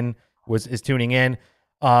Aiken is tuning in.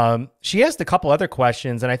 She asked a couple other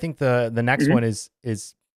questions, and I think the next one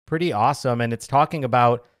is pretty awesome. And it's talking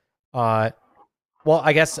about, well,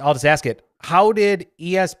 I guess I'll just ask it. How did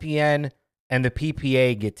ESPN and the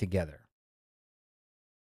PPA get together?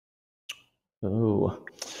 Ooh.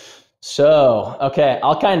 So, okay,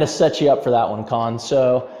 I'll kind of set you up for that one, Con.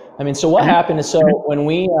 So what happened is, when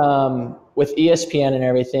we, with ESPN and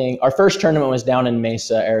everything, our first tournament was down in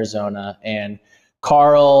Mesa, Arizona, and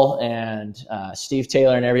Carl and Steve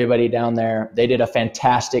Taylor and everybody down there, they did a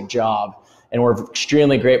fantastic job, and we're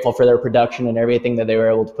extremely grateful for their production and everything that they were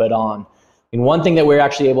able to put on. And one thing that we were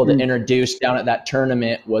actually able to introduce down at that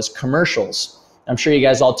tournament was commercials. I'm sure you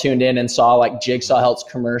guys all tuned in and saw like Jigsaw Health's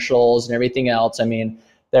commercials and everything else. I mean,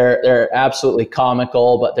 they're absolutely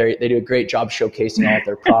comical, but they do a great job showcasing all of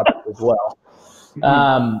their product as well.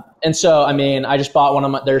 And so, I mean, I just bought one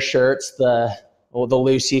of their shirts, the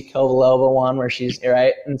Lucy Kovalova one where she's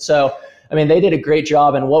right. And so, I mean, they did a great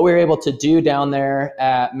job. And what we were able to do down there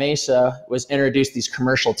at Mesa was introduce these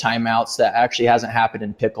commercial timeouts that actually hasn't happened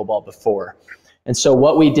in pickleball before. And so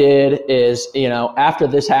what we did is, after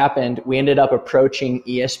this happened, we ended up approaching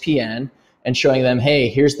ESPN and showing them, hey,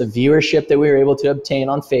 here's the viewership that we were able to obtain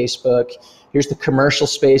on Facebook. Here's the commercial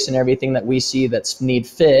space and everything that we see that's need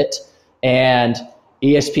fit. And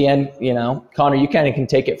ESPN, Connor, you kind of can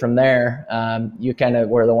take it from there. You kind of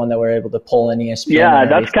were the one that were able to pull in ESPN. Yeah,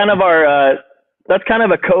 that's kind of that's kind of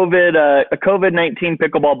a COVID-19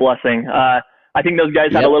 pickleball blessing. I think those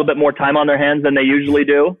guys had a little bit more time on their hands than they usually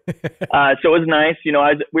do. So it was nice.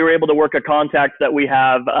 We were able to work a contact that we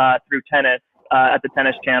have through tennis at the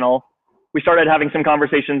Tennis Channel. We started having some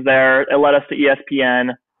conversations there. It led us to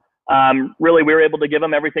ESPN. Really, we were able to give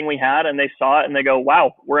them everything we had, and they saw it and they go,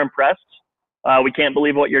 wow, we're impressed. We can't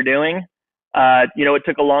believe what you're doing. It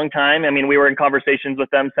took a long time. I mean, we were in conversations with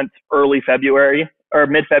them since early February or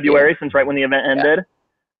mid-February, since right when the event ended.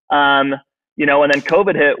 And then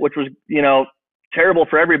COVID hit, which was, terrible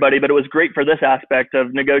for everybody, but it was great for this aspect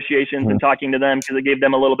of negotiations and talking to them because it gave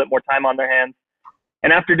them a little bit more time on their hands.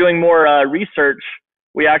 And after doing more research,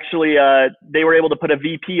 we actually, they were able to put a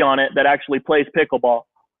VP on it that actually plays pickleball.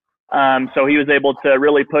 So he was able to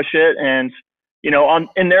really push it. And,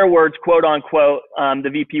 in their words, quote unquote, the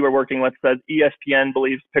VP we're working with says ESPN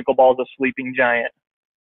believes pickleball is a sleeping giant.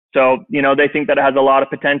 So, they think that it has a lot of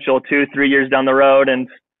potential 2-3 years down the road. And,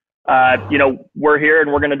 we're here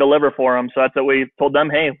and we're going to deliver for them. So that's what we told them.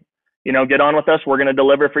 Hey, get on with us. We're going to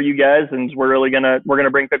deliver for you guys. And we're going to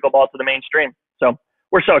bring pickleball to the mainstream. So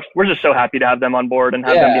we're just so happy to have them on board and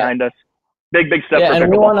have them behind us. Big step for and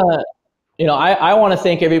pickleball. We want to, I want to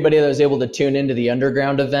thank everybody that was able to tune into the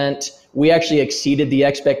Underground event. We actually exceeded the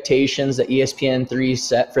expectations that ESPN3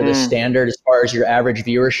 set for the standard as far as your average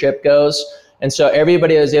viewership goes. And so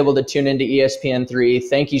everybody that was able to tune into ESPN3,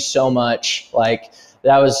 thank you so much. Like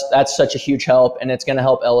that's such a huge help, and it's going to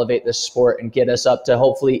help elevate this sport and get us up to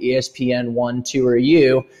hopefully ESPN 1, 2, or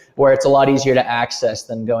U, where it's a lot easier to access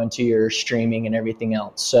than going to your streaming and everything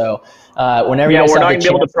else. So whenever we're not going to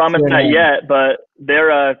be able to promise that yet, but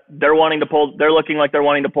they're wanting to pull. They're looking like they're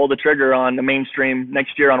wanting to pull the trigger on the mainstream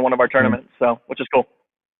next year on one of our tournaments. So which is cool.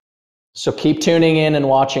 So keep tuning in and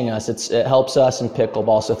watching us. It helps us in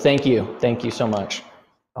pickleball. So thank you so much.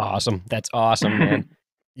 Awesome. That's awesome, man.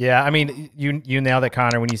 Yeah, I mean, you nailed it,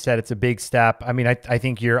 Connor, when you said it's a big step. I mean, I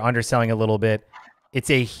think you're underselling a little bit. It's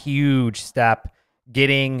a huge step.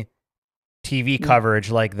 Getting TV coverage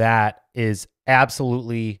like that is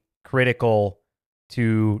absolutely critical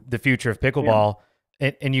to the future of pickleball.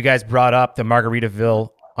 Yeah. And you guys brought up the Margaritaville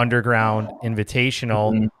Underground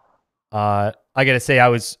Invitational. I got to say, I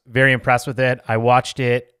was very impressed with it. I watched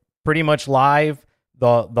it pretty much live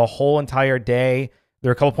the whole entire day. There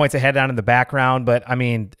were a couple points I had down in the background, but I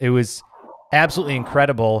mean, it was absolutely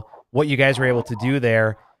incredible what you guys were able to do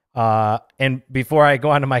there. And before I go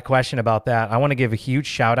on to my question about that, I want to give a huge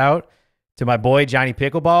shout out to my boy, Johnny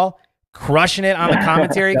Pickleball, crushing it on the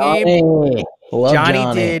commentary game.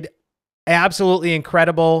 Johnny did absolutely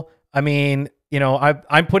incredible. I mean,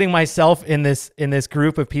 I'm putting myself in this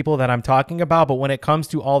group of people that I'm talking about, but when it comes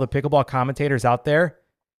to all the pickleball commentators out there,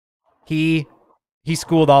 he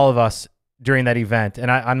schooled all of us during that event. And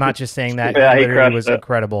I'm not just saying that. Yeah, he literally was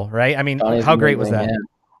incredible, right? I mean, how great was that?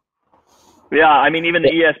 Yeah, I mean, even the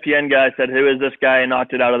ESPN guy said, who is this guy, and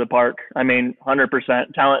knocked it out of the park. I mean,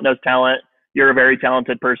 100%. Talent knows talent. You're a very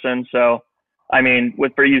talented person. So, I mean,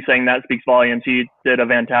 for you saying that speaks volumes. He did a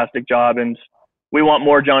fantastic job, and we want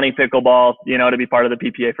more Johnny Pickleball, to be part of the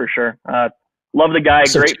PPA for sure. Love the guy,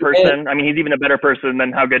 great person. I mean, he's even a better person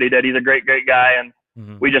than how good he did. He's a great guy,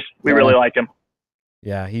 and we really like him.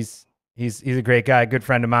 Yeah, he's a great guy, good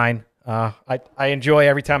friend of mine. I enjoy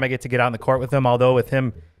every time I get to get out on the court with him, although with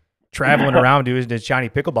him traveling around doing his Johnny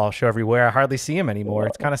Pickleball show everywhere, I hardly see him anymore.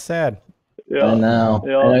 It's kind of sad. Yeah. I know.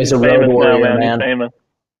 Yeah. I know he's a road warrior, man. He's famous.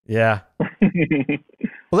 Yeah.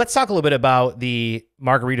 Well, let's talk a little bit about the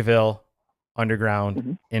Margaritaville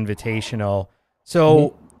Underground Invitational.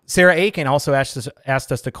 So Sarah Aiken also asked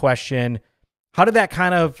us the question, how did that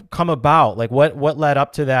kind of come about? Like what led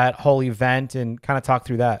up to that whole event, and kind of talk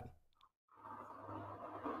through that?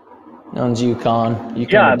 Knows you, Con. You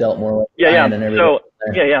kind of dealt more with and everything. So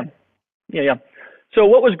So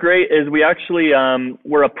what was great is we actually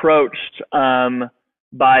were approached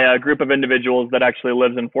by a group of individuals that actually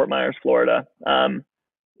lives in Fort Myers, Florida.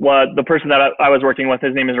 The person that I was working with,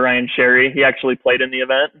 his name is Ryan Sherry. He actually played in the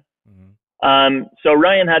event. So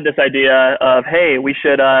Ryan had this idea of, hey, we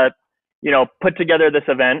should, put together this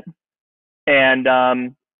event. And,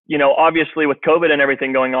 obviously with COVID and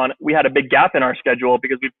everything going on, we had a big gap in our schedule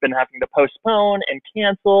because we've been having to postpone and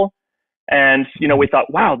cancel. And, we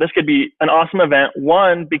thought, wow, this could be an awesome event.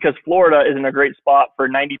 One, because Florida is in a great spot for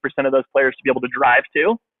 90% of those players to be able to drive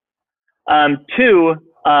to. Two,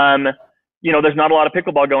 there's not a lot of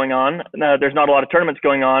pickleball going on. There's not a lot of tournaments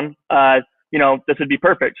going on. This would be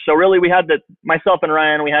perfect. So really myself and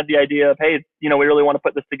Ryan, we had the idea of, hey, we really want to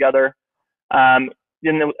put this together. And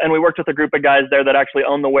we worked with a group of guys there that actually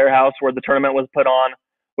own the warehouse where the tournament was put on.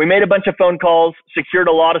 We made a bunch of phone calls, secured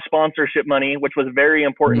a lot of sponsorship money, which was very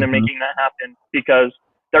important in making that happen, because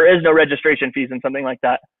there is no registration fees in something like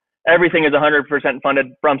that. Everything is 100% funded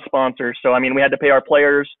from sponsors. So, I mean, we had to pay our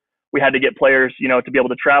players. We had to get players, to be able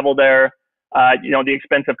to travel there. The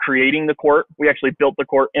expense of creating the court. We actually built the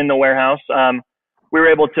court in the warehouse. We were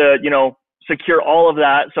able to, secure all of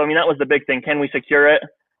that. So, I mean, that was the big thing. Can we secure it?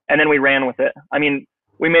 And then we ran with it. I mean,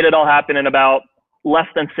 we made it all happen in about less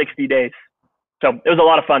than 60 days. So it was a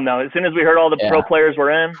lot of fun, though. As soon as we heard all the pro players were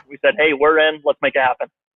in, we said, hey, we're in. Let's make it happen.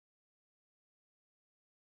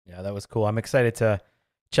 Yeah, that was cool. I'm excited to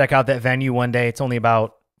check out that venue one day. It's only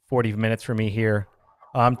about 40 minutes for me here.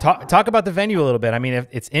 Talk about the venue a little bit. I mean, if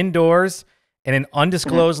it's indoors, in an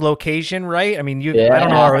undisclosed location, right? I mean, Yeah, I don't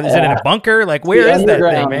know, is it in a bunker? Like, where is that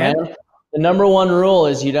thing, man? The number one rule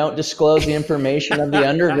is you don't disclose the information of the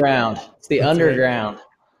underground. It's the underground.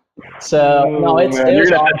 Right. So no, you're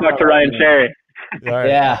gonna have to talk to Ryan Cherry. Right.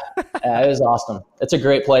 Yeah, it was awesome. It's a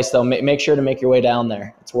great place, though. Make sure to make your way down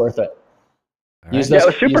there. It's worth it. Right. It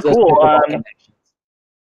was super cool.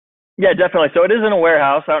 Yeah, definitely. So it is in a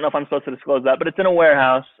warehouse. I don't know if I'm supposed to disclose that, but it's in a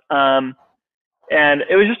warehouse. And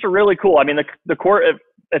it was just a really cool. I mean, the court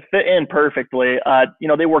it fit in perfectly.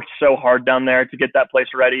 They worked so hard down there to get that place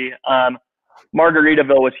ready.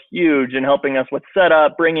 Margaritaville was huge in helping us with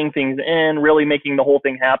setup, bringing things in, really making the whole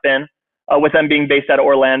thing happen. With them being based out of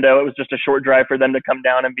Orlando, it was just a short drive for them to come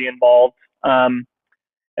down and be involved. And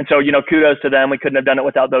so, kudos to them. We couldn't have done it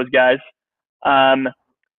without those guys.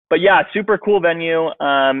 But yeah, super cool venue.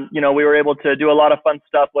 We were able to do a lot of fun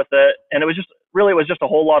stuff with it, and it was just a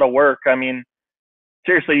whole lot of work. I mean,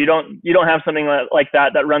 seriously, you don't have something like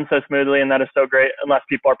that runs so smoothly and that is so great unless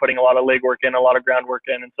people are putting a lot of legwork in, a lot of groundwork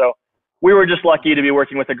in. And so we were just lucky to be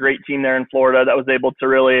working with a great team there in Florida that was able to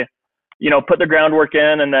really, put the groundwork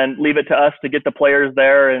in and then leave it to us to get the players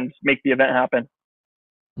there and make the event happen.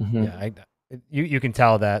 Mm-hmm. Yeah, you can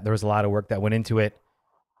tell that there was a lot of work that went into it.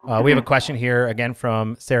 We have a question here again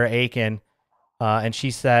from Sarah Aiken, and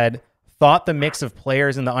she said, thought the mix of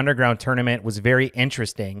players in the underground tournament was very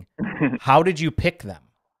interesting. How did you pick them?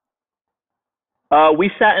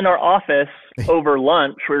 We sat in our office over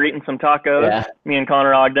lunch. We were eating some tacos, me and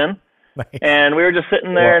Connor Ogden. Nice. And we were just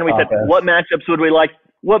sitting there and we said, what matchups would we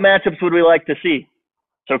like to see?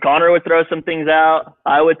 So Connor would throw some things out.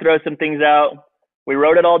 I would throw some things out. We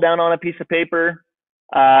wrote it all down on a piece of paper.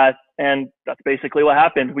 And that's basically what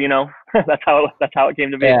happened. That's how it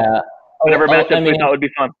came to be. Yeah. Whatever matchups we thought would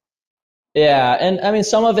be fun. Yeah, and I mean,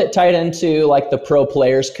 some of it tied into like the Pro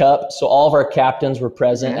Players Cup. So all of our captains were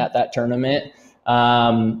present at that tournament.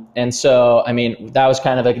 And so, I mean, that was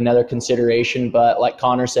kind of like another consideration, but like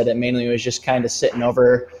Connor said, it mainly was just kind of sitting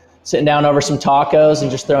down over some tacos and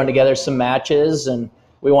just throwing together some matches. And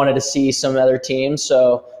we wanted to see some other teams.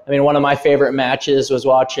 So, I mean, one of my favorite matches was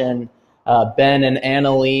watching Ben and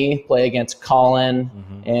Anna Lee play against Colin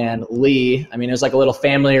and Lee. I mean, it was like a little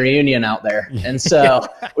family reunion out there. And so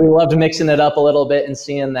we loved mixing it up a little bit and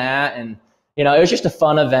seeing that. And, it was just a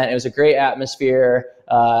fun event. It was a great atmosphere.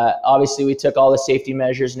 Obviously, we took all the safety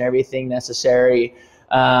measures and everything necessary.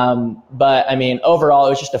 But, I mean, overall,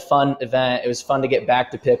 it was just a fun event. It was fun to get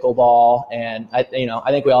back to pickleball. And, I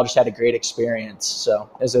think we all just had a great experience.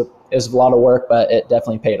 So it was a lot of work, but it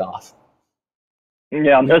definitely paid off.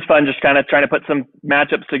 Yeah, it was fun just kind of trying to put some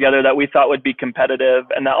matchups together that we thought would be competitive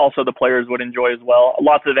and that also the players would enjoy as well.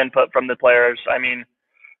 Lots of input from the players. I mean,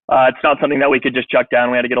 it's not something that we could just chuck down.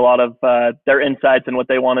 We had to get a lot of their insights and what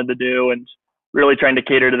they wanted to do and really trying to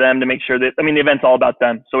cater to them to make sure that, I mean, the event's all about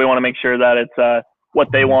them. So we want to make sure that it's what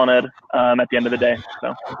they wanted at the end of the day.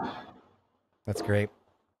 So that's great.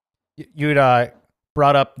 You'd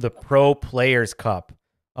brought up the Pro Players Cup.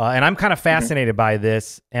 And I'm kind of fascinated by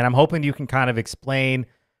this, and I'm hoping you can kind of explain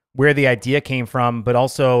where the idea came from, but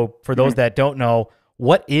also for those that don't know,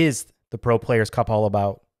 what is the Pro Players Cup all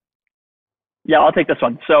about? Yeah, I'll take this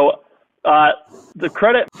one. So the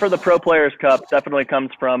credit for the Pro Players Cup definitely comes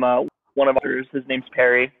from one of ours. His name's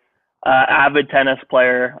Perry, avid tennis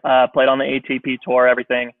player, played on the ATP tour,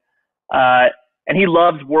 everything. And he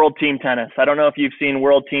loves world team tennis. I don't know if you've seen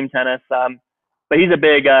world team tennis, but he's a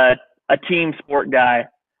big a team sport guy.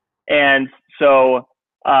 And so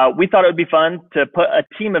we thought it would be fun to put a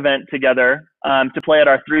team event together to play at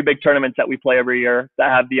our 3 big tournaments that we play every year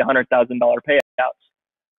that have the $100,000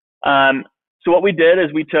 payouts. So what we did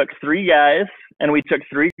is we took 3 guys and we took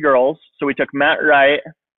 3 girls. So we took Matt Wright,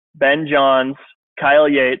 Ben Johns, Kyle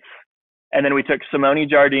Yates, and then we took Simone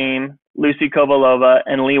Jardine, Lucy Kovalova,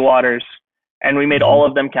 and Lee Waters, and we made all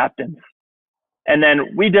of them captains. And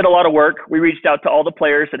then we did a lot of work. We reached out to all the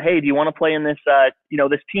players, said, hey, do you want to play in this,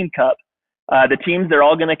 this team cup? The teams, they're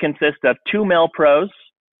all going to consist of 2 male pros,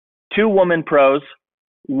 2 women pros,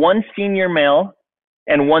 1 senior male,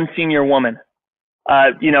 and 1 senior woman.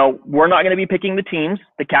 We're not going to be picking the teams.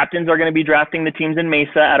 The captains are going to be drafting the teams in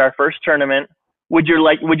Mesa at our first tournament. Would you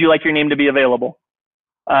like your name to be available?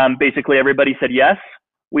 Basically, everybody said yes.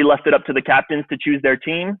 We left it up to the captains to choose their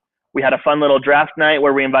team. We had a fun little draft night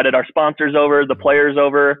where we invited our sponsors over, the players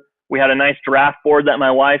over. We had a nice draft board that my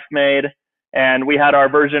wife made. And we had our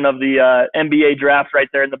version of the NBA draft right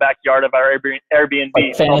there in the backyard of our Airbnb.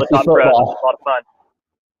 Like fantasy football. It was a lot of fun.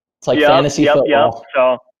 It's like fantasy football.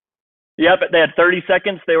 So, they had 30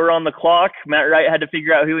 seconds. They were on the clock. Matt Wright had to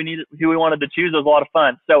figure out who we wanted to choose. It was a lot of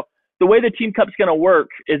fun. So the way the Team Cup's going to work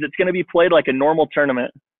is it's going to be played like a normal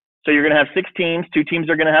tournament. So you're going to have 6 teams. 2 teams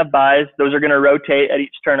are going to have byes. Those are going to rotate at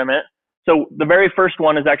each tournament. So the very first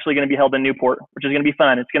one is actually going to be held in Newport, which is going to be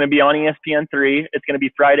fun. It's going to be on ESPN3. It's going to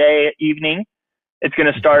be Friday evening. It's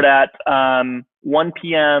going to start at 1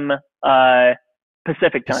 p.m.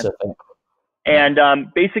 Pacific time.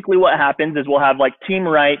 And basically what happens is we'll have like Team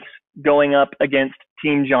Wrights going up against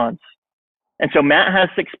Team Johns. And so Matt has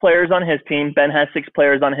 6 players on his team. Ben has 6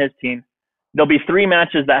 players on his team. There'll be 3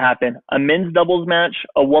 matches that happen: a men's doubles match,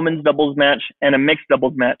 a women's doubles match, and a mixed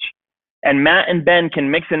doubles match. And Matt and Ben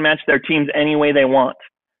can mix and match their teams any way they want.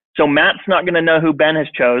 So Matt's not going to know who Ben has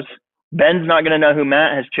chose. Ben's not going to know who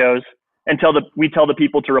Matt has chose until we tell the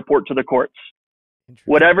people to report to the courts.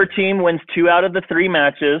 Whatever team wins 2 out of the 3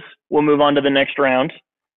 matches will move on to the next round.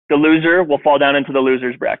 The loser will fall down into the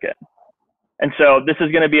loser's bracket. And so this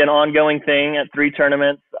is going to be an ongoing thing at 3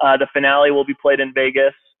 tournaments. The finale will be played in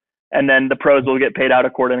Vegas, and then the pros will get paid out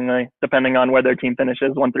accordingly, depending on where their team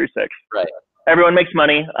finishes 1 through 6. Right. Everyone makes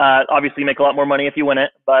money. Obviously, you make a lot more money if you win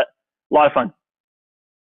it, but a lot of fun.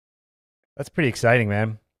 That's pretty exciting,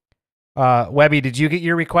 man. Webby, did you get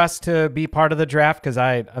your request to be part of the draft? Because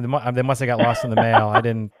they must have got lost in the mail. I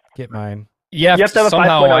didn't get mine. Yeah, you have to have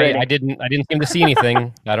somehow a I didn't seem to see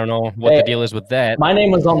anything. I don't know what the deal is with that. My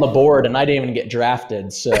name was on the board, and I didn't even get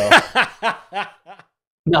drafted. So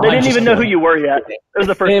no, they didn't even know who you were yet. It was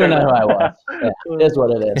the first. They didn't even know who I was. Yeah, it is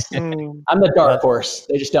what it is. I'm the dark horse.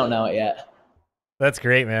 They just don't know it yet. That's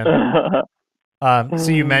great, man.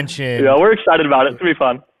 So you mentioned, yeah, we're excited about it. It's gonna be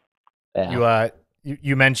fun. Yeah.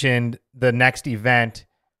 You mentioned the next event,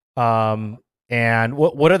 and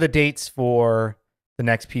what are the dates for the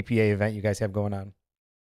next PPA event you guys have going on?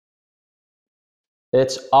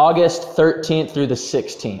 It's August 13th through the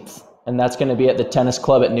 16th, and that's going to be at the tennis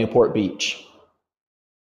club at Newport Beach.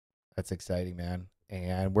 That's exciting, man.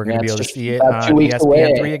 And we're going to be able to see it on 2 weeks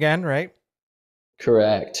ESPN3 away. Again, right?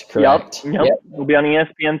 Correct. Yep. We'll be on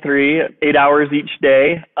ESPN3, 8 hours each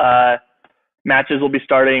day. Matches will be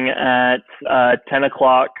starting at 10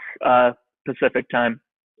 o'clock Pacific time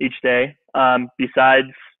each day. Besides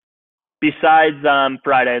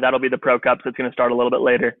Friday, that'll be the Pro Cups. It's going to start a little bit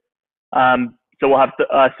later. So we'll have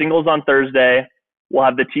singles on Thursday. We'll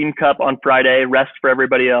have the Team Cup on Friday, rest for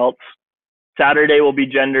everybody else. Saturday will be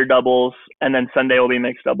gender doubles, and then Sunday will be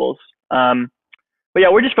mixed doubles. But yeah,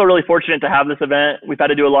 we just feel really fortunate to have this event. We've had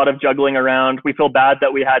to do a lot of juggling around. We feel bad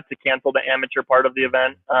that we had to cancel the amateur part of the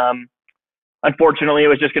event. Unfortunately, it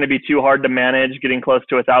was just going to be too hard to manage getting close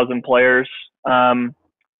to 1,000 players.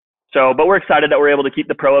 But we're excited that we're able to keep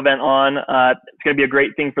the pro event on. It's going to be a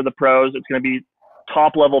great thing for the pros. It's going to be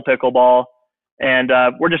top level pickleball. And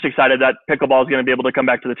we're just excited that pickleball is going to be able to come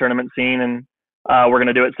back to the tournament scene, and we're going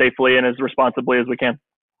to do it safely and as responsibly as we can.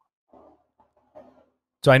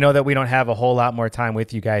 So I know that we don't have a whole lot more time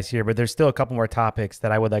with you guys here, but there's still a couple more topics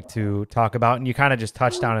that I would like to talk about. And you kind of just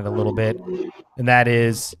touched on it a little bit, and that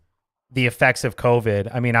is the effects of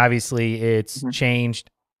COVID. I mean, obviously it's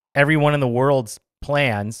changed everyone in the world's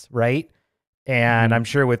plans, right? And I'm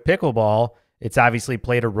sure with pickleball, it's obviously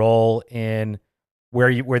played a role in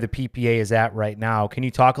where the PPA is at right now. Can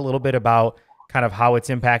you talk a little bit about kind of how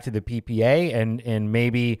it's impacted the PPA and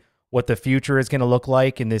maybe what the future is going to look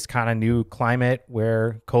like in this kind of new climate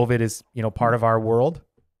where COVID is, part of our world?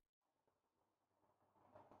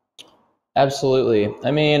 Absolutely.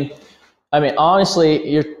 I mean, honestly,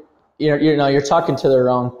 you're talking to the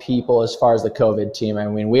wrong people as far as the COVID team. I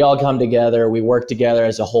mean, we all come together, we work together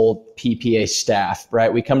as a whole PPA staff,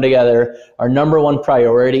 right? We come together. Our number one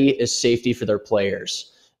priority is safety for their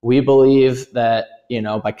players. We believe that,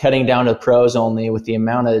 by cutting down to pros only with the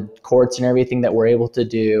amount of courts and everything that we're able to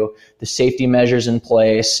do, the safety measures in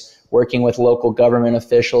place, working with local government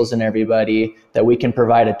officials and everybody, that we can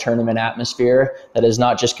provide a tournament atmosphere that is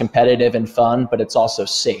not just competitive and fun, but it's also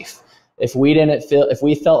safe. If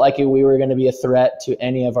we felt like we were going to be a threat to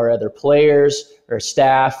any of our other players or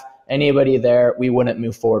staff, anybody there, we wouldn't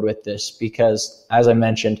move forward with this because, as I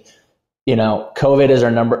mentioned, COVID is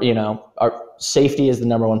our safety is the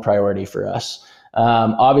number one priority for us.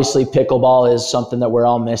 Obviously, pickleball is something that we're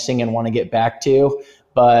all missing and want to get back to.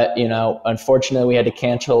 But, unfortunately, we had to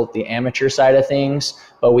cancel the amateur side of things.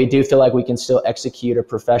 But we do feel like we can still execute a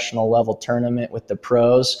professional level tournament with the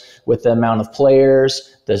pros, with the amount of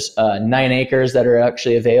players. There's 9 acres that are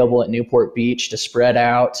actually available at Newport Beach to spread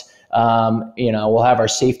out. We'll have our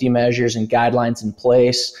safety measures and guidelines in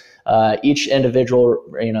place. Each individual,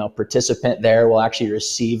 participant there will actually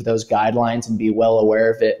receive those guidelines and be well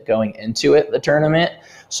aware of it going into the tournament.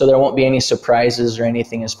 So there won't be any surprises or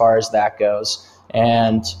anything as far as that goes.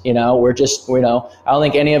 And, I don't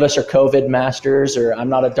think any of us are COVID masters, or I'm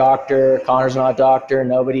not a doctor, Connor's not a doctor,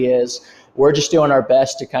 nobody is. we're just doing our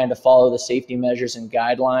best to kind of follow the safety measures and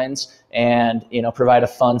guidelines and, provide a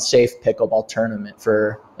fun, safe pickleball tournament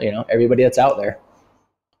for, everybody that's out there.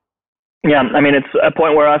 Yeah, I mean, it's a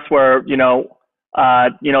point where there's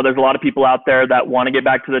a lot of people out there that want to get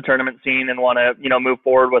back to the tournament scene and want to, move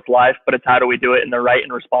forward with life, but it's how do we do it in the right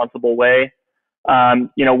and responsible way?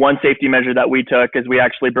 One safety measure that we took is we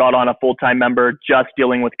actually brought on a full-time member just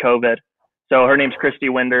dealing with COVID. So her name's Christy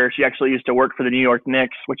Winder. She actually used to work for the New York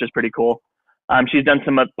Knicks, which is pretty cool. She's done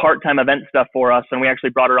some part-time event stuff for us, and we actually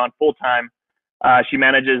brought her on full-time. She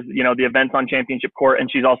manages, the events on Championship Court,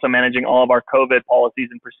 and she's also managing all of our COVID policies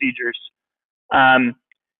and procedures.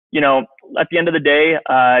 At the end of the day,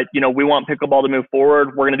 we want pickleball to move forward.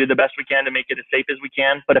 We're going to do the best we can to make it as safe as we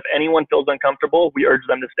can. But if anyone feels uncomfortable, we urge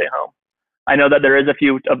them to stay home. I know that there is a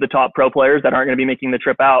few of the top pro players that aren't going to be making the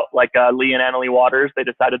trip out, like Lee and Annalie Waters. They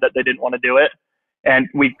decided that they didn't want to do it. And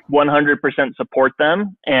we 100% support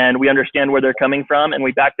them, and we understand where they're coming from, and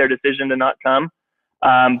we back their decision to not come.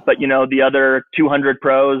 But, the other 200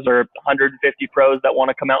 pros or 150 pros that want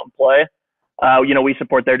to come out and play, we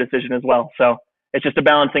support their decision as well. So it's just a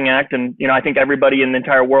balancing act. And, I think everybody in the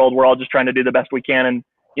entire world, we're all just trying to do the best we can and,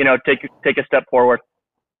 take a step forward.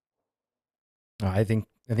 I think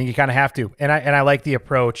you kind of have to. And I like the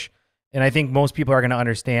approach. And I think most people are going to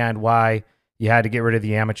understand why you had to get rid of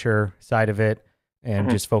the amateur side of it and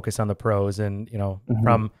just focus on the pros. And,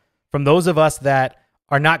 from those of us that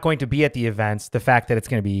are not going to be at the events, the fact that it's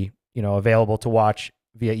going to be, available to watch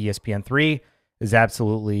via ESPN3 is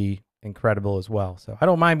absolutely incredible as well. So I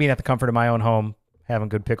don't mind being at the comfort of my own home, having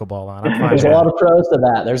good pickleball on. I'm fine. There's a lot of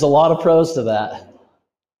pros to that.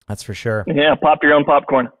 That's for sure. Yeah, pop your own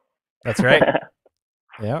popcorn. That's right.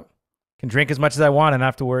 Yeah. Can drink as much as I want and not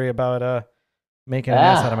have to worry about making an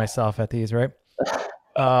ass out of myself at these, right?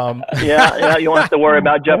 Yeah, you won't have to worry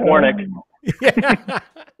about Jeff Warnick.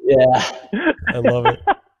 Yeah. I love it.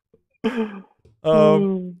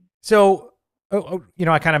 So,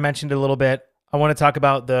 I kind of mentioned it a little bit. I want to talk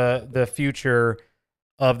about the future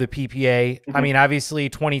of the PPA. I mean, obviously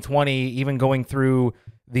 2020, even going through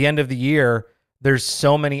the end of the year, there's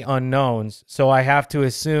so many unknowns. So I have to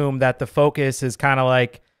assume that the focus is kind of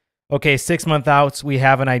like, okay, 6 months out, we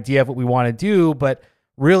have an idea of what we want to do, but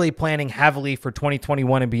really planning heavily for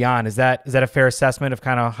 2021 and beyond. Is that a fair assessment of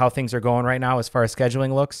kind of how things are going right now as far as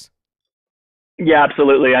scheduling looks? Yeah,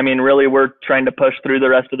 absolutely. I mean, really, we're trying to push through the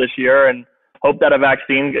rest of this year and hope that a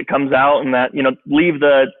vaccine comes out and that, leave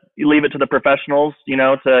it to the professionals,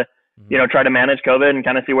 to, try to manage COVID and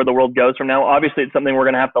kind of see where the world goes from now. Obviously, it's something we're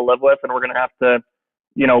going to have to live with and we're going to have to,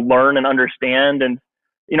 learn and understand. And,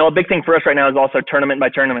 a big thing for us right now is also tournament by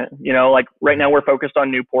tournament. Like right now we're focused on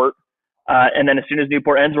Newport. And then as soon as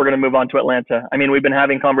Newport ends, we're going to move on to Atlanta. I mean, we've been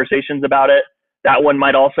having conversations about it. That one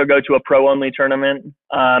might also go to a pro-only tournament.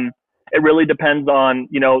 It really depends on,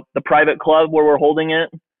 the private club where we're holding it,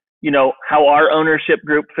 how our ownership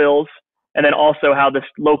group feels, and then also how the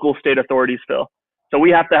local state authorities feel. So we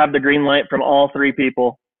have to have the green light from all three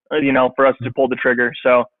people, for us to pull the trigger.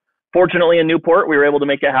 So fortunately in Newport, we were able to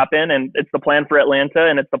make it happen, and it's the plan for Atlanta,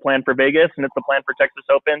 and it's the plan for Vegas, and it's the plan for Texas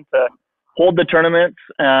Open to hold the tournaments,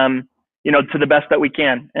 to the best that we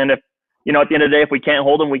can. And if, at the end of the day, if we can't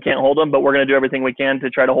hold them, we can't hold them, but we're going to do everything we can to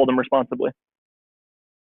try to hold them responsibly.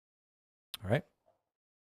 All right.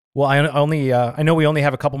 Well, I know we only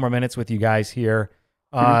have a couple more minutes with you guys here.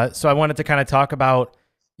 So I wanted to kind of talk about,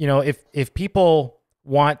 if people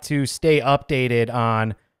want to stay updated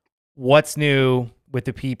on what's new with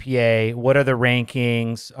the PPA, what are the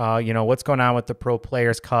rankings, what's going on with the Pro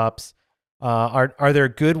Players Cups, are there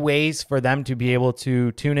good ways for them to be able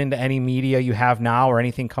to tune into any media you have now or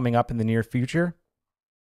anything coming up in the near future?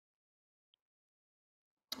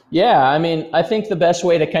 Yeah, I mean, I think the best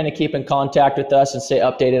way to kind of keep in contact with us and stay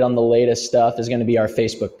updated on the latest stuff is going to be our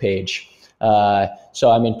Facebook page.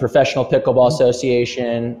 Professional Pickleball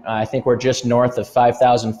Association, I think we're just north of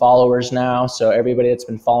 5,000 followers now. So everybody that's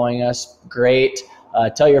been following us, great.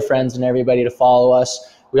 Tell your friends and everybody to follow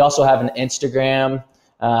us. We also have an Instagram.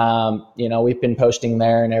 We've been posting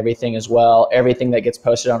there and everything as well. Everything that gets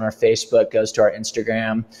posted on our Facebook goes to our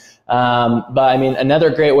Instagram. Another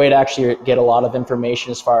great way to actually get a lot of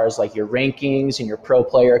information as far as like your rankings and your Pro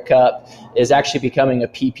Player Cup is actually becoming a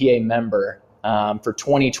PPA member. For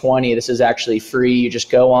 2020, this is actually free. You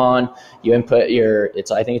just go on, you input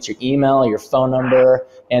I think it's your email, your phone number,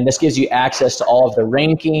 and this gives you access to all of the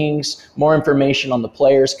rankings, more information on the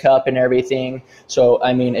Players Cup and everything. So,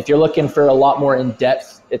 if you're looking for a lot more in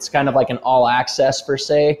depth, it's kind of like an all access per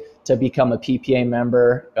se to become a PPA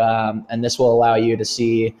member. And this will allow you to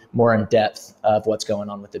see more in depth of what's going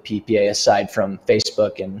on with the PPA aside from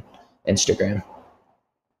Facebook and Instagram.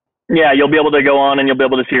 Yeah, you'll be able to go on and you'll be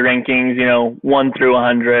able to see rankings, 1 through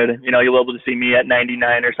 100. You'll be able to see me at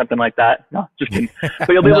 99 or something like that. No, just kidding. But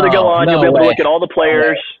you'll be able to go on. You'll be able to look at all the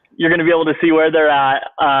players. You're going to be able to see where they're at.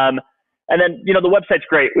 And then, the website's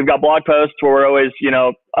great. We've got blog posts where we're always,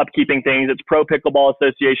 upkeeping things. It's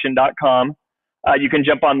ProPickleballAssociation.com. You can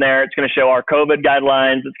jump on there. It's going to show our COVID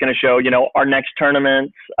guidelines. It's going to show, our next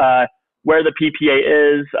tournaments, where the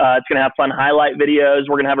PPA is. It's going to have fun highlight videos.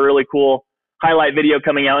 We're going to have a really cool highlight video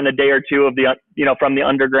coming out in a day or two of the, from the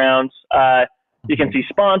undergrounds. You can see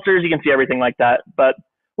sponsors, you can see everything like that. But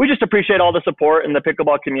we just appreciate all the support in the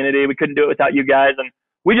pickleball community. We couldn't do it without you guys. And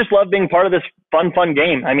we just love being part of this fun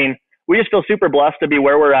game. I mean, we just feel super blessed to be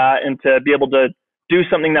where we're at and to be able to do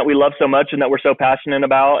something that we love so much and that we're so passionate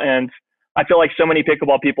about. And I feel like so many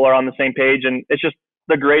pickleball people are on the same page, and it's just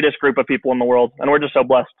the greatest group of people in the world. And we're just so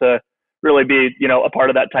blessed to really be, a part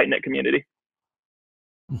of that tight-knit community.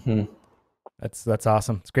 Mm-hmm. That's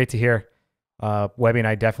awesome. It's great to hear. Webby and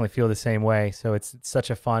I definitely feel the same way. So it's such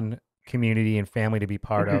a fun community and family to be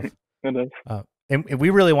part of. It is. And we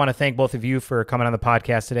really want to thank both of you for coming on the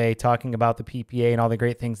podcast today, talking about the PPA and all the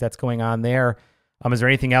great things that's going on there. Is there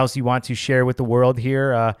anything else you want to share with the world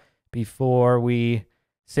here before we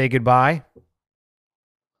say goodbye?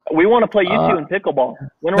 We want to play you two in pickleball.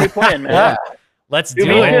 When are we playing, man? Yeah. Let's do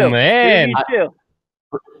it, man.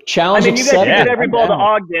 Challenge you guys should accepted. hit every ball to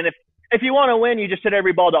Ogden. If you want to win, you just hit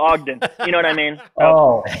every ball to Ogden. You know what I mean?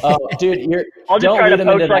 Oh, dude, I'll just try to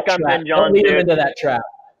poach like I'm Ben John. Don't lead him into that trap.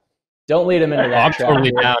 Don't lead him into that I'm trap.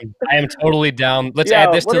 totally down. I am totally down. Let's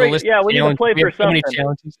add this to the list. Yeah, we need to play for so many something.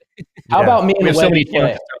 challenges. How about me and so Webby many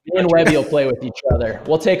play? Me and Webby will play with each other.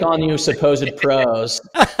 We'll take on you supposed pros,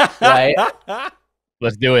 right?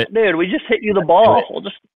 Let's do it. Dude, we just hit you the ball. We'll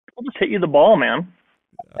just hit you the ball, man.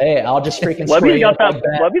 Hey, I'll just freaking Webby's spray got that.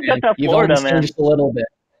 Webby's got that Florida, You've man. just a little bit.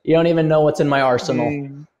 You don't even know what's in my arsenal.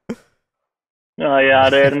 Oh yeah,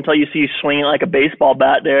 dude. Until you see you swinging like a baseball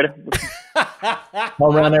bat, dude.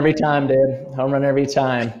 Home run every time, dude. Home run every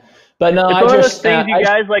time. But no, It's I one of just those things, you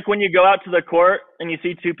guys, like when you go out to the court and you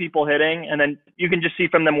see two people hitting, and then you can just see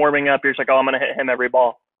from them warming up, you're just like, oh, I'm gonna hit him every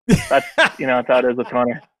ball. That's that's how it is with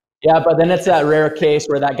Connor. Yeah, but then it's that rare case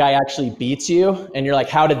where that guy actually beats you, and you're like,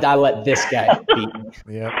 how did I let this guy beat me?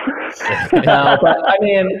 Yeah. No, but I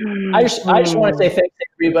mean, I just want to say thanks to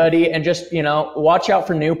everybody, and just watch out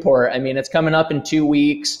for Newport. I mean, it's coming up in 2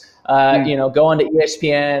 weeks. Go onto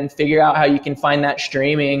ESPN, figure out how you can find that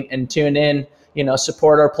streaming, and tune in.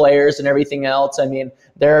 Support our players and everything else. I mean,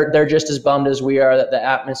 they're just as bummed as we are that the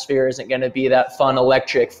atmosphere isn't going to be that fun,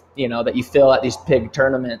 electric, that you feel at these big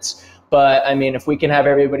tournaments. But I mean, if we can have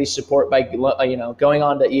everybody's support by going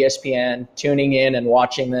on to ESPN, tuning in, and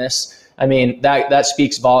watching this, I mean that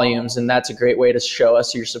speaks volumes, and that's a great way to show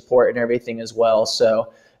us your support and everything as well.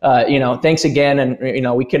 So thanks again, and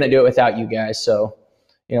we couldn't do it without you guys. So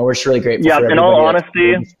we're just really grateful. Yeah, for in all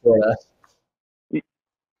honesty.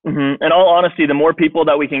 Mm-hmm. In all honesty, the more people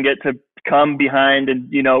that we can get to come behind and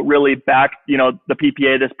really back the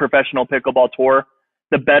PPA, this professional pickleball tour,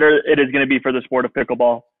 the better it is going to be for the sport of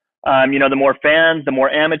pickleball. The more fans, the more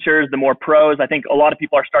amateurs, the more pros. I think a lot of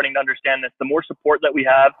people are starting to understand this. The more support that we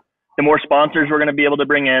have, the more sponsors we're going to be able to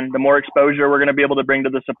bring in, the more exposure we're going to be able to bring to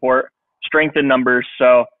the support, strength in numbers.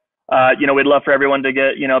 So, we'd love for everyone to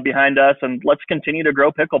get, behind us, and let's continue to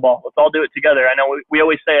grow pickleball. Let's all do it together. I know we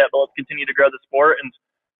always say it, but let's continue to grow the sport. And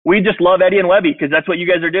we just love Eddie and Webby because that's what you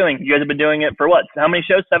guys are doing. You guys have been doing it for what? How many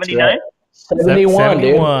shows? 79? 71,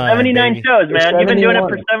 dude. 79 baby. shows, man. You've been doing it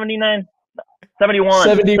for 79.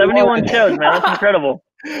 71 shows, man. That's incredible.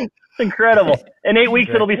 It's incredible. In 8 weeks,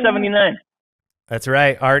 it'll be 79. That's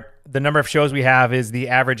right. Art, the number of shows we have is the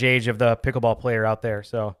average age of the pickleball player out there.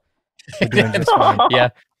 So we're doing just fine. Yeah.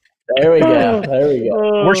 There we go.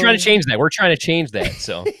 We're trying to change that.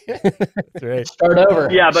 So That's right. Start over.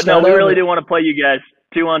 Yeah, but we really do want to play you guys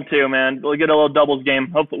 2-on-2, man. We'll get a little doubles game.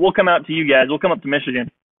 Hopefully, we'll come out to you guys. We'll come up to Michigan.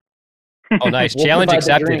 Oh, nice. We'll Challenge provide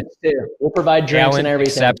the accepted. drinks, too. We'll provide drinks Challenge and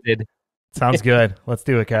everything. accepted. Sounds good. Let's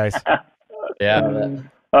do it, guys. Yeah.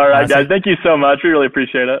 All right, guys. Thank you so much. We really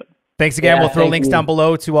appreciate it. Thanks again. Yeah, we'll throw thank links you. down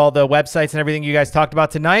below to all the websites and everything you guys talked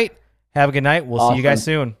about tonight. Have a good night. We'll see you guys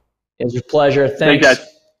soon. It was a pleasure. Thanks, Thanks. guys.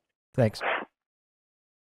 Thanks.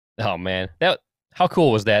 Oh man, how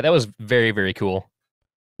cool was that? That was very, very cool.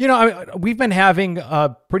 We've been having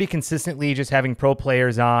pretty consistently just having pro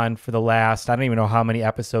players on for the last, I don't even know how many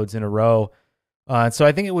episodes in a row. So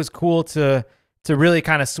I think it was cool to really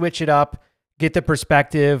kind of switch it up, get the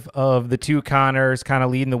perspective of the two Connors kind of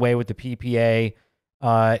leading the way with the PPA.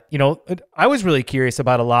 I was really curious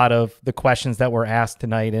about a lot of the questions that were asked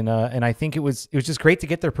tonight, and I think it was just great to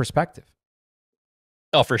get their perspective.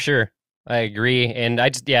 Oh, for sure. I agree. And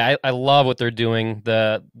I love what they're doing.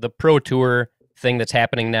 The Pro Tour thing that's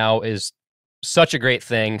happening now is such a great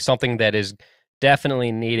thing, something that is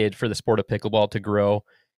definitely needed for the sport of pickleball to grow.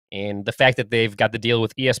 And the fact that they've got the deal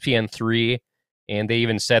with ESPN3, and they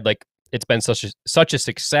even said like it's been such a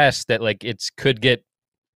success that like it's could get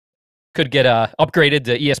upgraded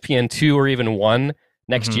to ESPN2 or even 1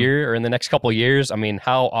 next year or in the next couple of years. I mean,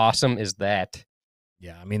 how awesome is that?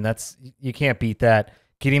 Yeah, I mean you can't beat that.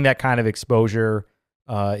 Getting that kind of exposure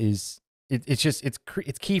it's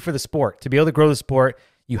key for the sport. To be able to grow the sport,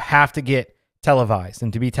 you have to get televised,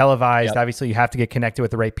 and to be televised, obviously you have to get connected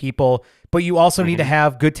with the right people, but you also need to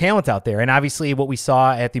have good talent out there. And obviously what we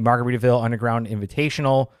saw at the Margaritaville Underground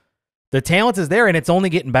Invitational, the talent is there, and it's only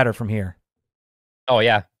getting better from here. Oh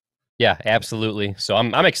yeah. Yeah, absolutely. So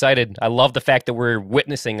I'm excited. I love the fact that we're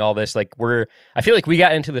witnessing all this. Like I feel like we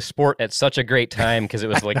got into the sport at such a great time because it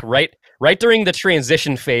was like right during the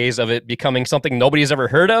transition phase of it becoming something nobody's ever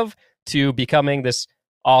heard of to becoming this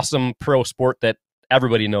awesome pro sport that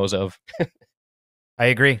everybody knows of. I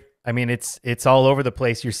agree. I mean, it's all over the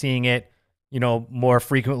place. You're seeing it, more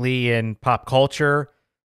frequently in pop culture.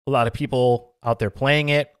 A lot of people out there playing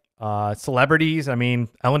it. Celebrities. I mean,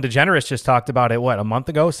 Ellen DeGeneres just talked about it, a month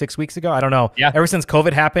ago, 6 weeks ago? I don't know. Yeah. Ever since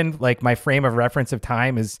COVID happened, like my frame of reference of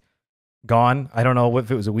time is gone. I don't know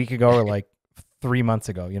if it was a week ago or like 3 months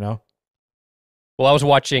ago, Well, I was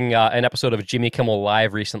watching an episode of Jimmy Kimmel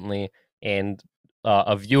Live recently, and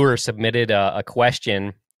a viewer submitted a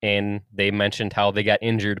question, and they mentioned how they got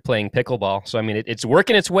injured playing pickleball. So, I mean, it's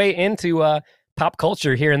working its way into pop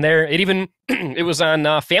culture here and there. It was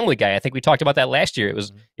on Family Guy. I think we talked about that last year. It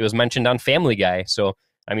was mentioned on Family Guy. So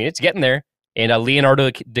I mean, it's getting there. And Leonardo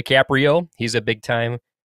DiCaprio, he's a big time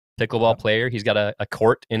pickleball player. He's got a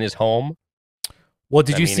court in his home. Well,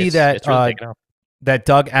 did you see that it's really taken off. that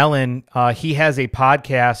Doug Ellen? He has a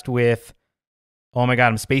podcast with, oh my God,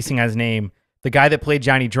 I'm spacing on his name. The guy that played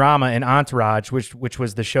Johnny Drama in Entourage, which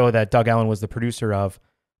was the show that Doug Ellen was the producer of.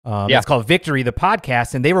 It's called Victory, the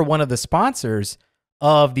podcast, and they were one of the sponsors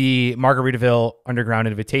of the Margaritaville Underground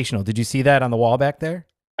Invitational. Did you see that on the wall back there?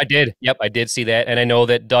 I did. Yep, I did see that. And I know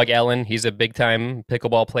that Doug Ellen, he's a big-time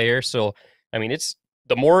pickleball player. So, I mean, I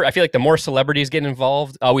feel like the more celebrities get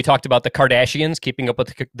involved. We talked about the Kardashians. Keeping Up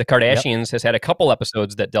with the Kardashians has had a couple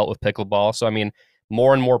episodes that dealt with pickleball. So, I mean,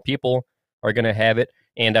 more and more people are going to have it.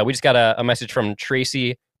 And we just got a message from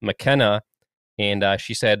Tracy McKenna, and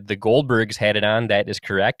she said the Goldbergs had it on. That is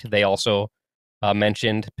correct. They also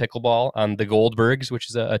mentioned pickleball on The Goldbergs, which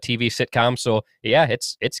is a TV sitcom. So yeah,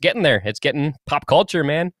 it's getting there. It's getting pop culture,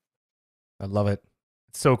 man. I love it.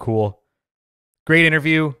 It's so cool. Great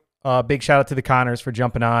interview. Big shout out to the Connors for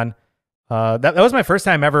jumping on. That was my first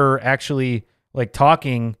time ever actually like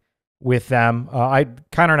talking with them. Connor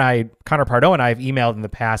Pardoe and I have emailed in the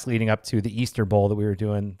past leading up to the Easter Bowl that we were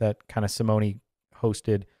doing that kind of Simone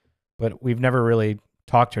hosted, but we've never really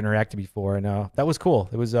talked or interacted before. And that was cool.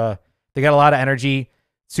 It was they got a lot of energy,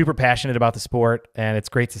 super passionate about the sport, and it's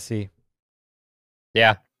great to see.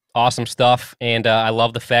 Yeah, awesome stuff. And I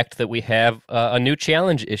love the fact that we have a new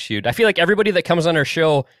challenge issued. I feel like everybody that comes on our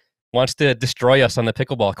show wants to destroy us on the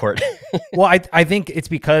pickleball court. Well, I think it's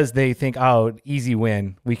because they think, oh, easy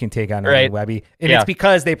win, we can take on Webby. And it's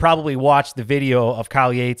because they probably watched the video of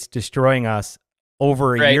Kyle Yates destroying us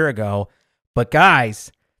over a year ago. But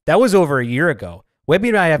guys, that was over a year ago. Webby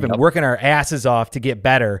and I have been working our asses off to get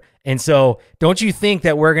better. And so don't you think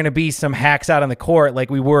that we're going to be some hacks out on the court like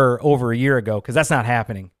we were over a year ago? Because that's not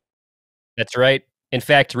happening. That's right. In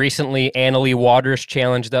fact, recently, Annalie Waters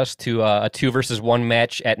challenged us to a 2-versus-1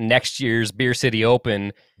 match at next year's Beer City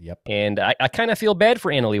Open. Yep. And I kind of feel bad for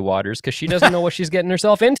Annalie Waters because she doesn't know what she's getting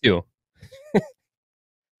herself into.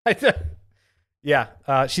 Yeah,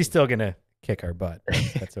 she's still going to kick our butt.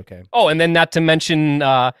 That's okay. Oh, and then not to mention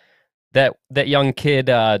that young kid,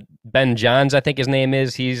 Ben Johns, I think his name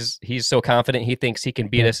is. He's so confident he thinks he can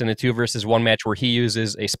beat us in a 2-versus-1 match where he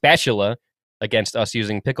uses a spatula against us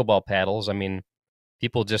using pickleball paddles. I mean,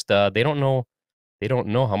 people just they don't know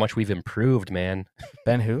how much we've improved, man.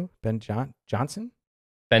 Ben who? Ben Johnson?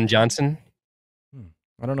 Ben Johnson?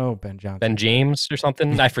 I don't know Ben Johnson. Ben James or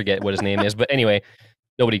something? I forget what his name is, but anyway,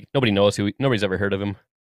 nobody knows nobody's ever heard of him.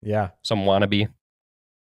 Yeah. Some wannabe.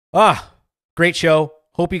 Great show.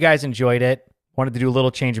 Hope you guys enjoyed it. Wanted to do a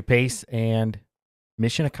little change of pace, and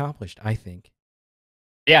mission accomplished, I think.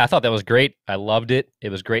 Yeah, I thought that was great. I loved it. It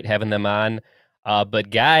was great having them on. But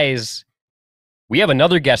guys, we have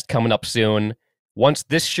another guest coming up soon. Once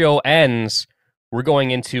this show ends, we're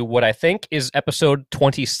going into what I think is episode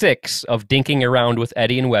 26 of Dinking Around with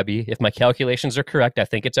Eddie and Webby. If my calculations are correct, I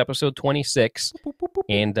think it's episode 26.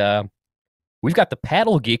 And we've got the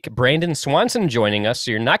paddle geek Brandon Swanson joining us,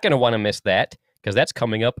 so you're not going to want to miss that because that's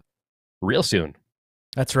coming up real soon.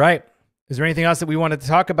 That's right. Is there anything else that we wanted to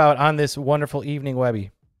talk about on this wonderful evening,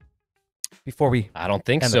 Webby? Before we, I don't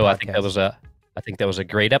think end the so. I think that was a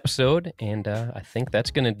great episode, and I think that's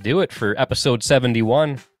going to do it for episode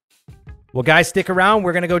 71. Well, guys, stick around.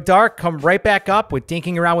 We're going to go dark. Come right back up with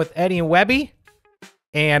Dinking Around with Eddie and Webby.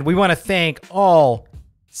 And we want to thank all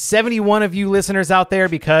 71 of you listeners out there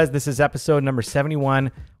because this is episode number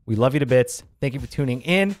 71. We love you to bits. Thank you for tuning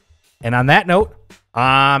in. And on that note,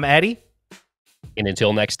 I'm Eddie. And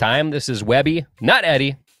until next time, this is Webby, not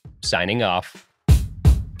Eddie, signing off.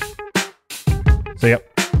 See ya.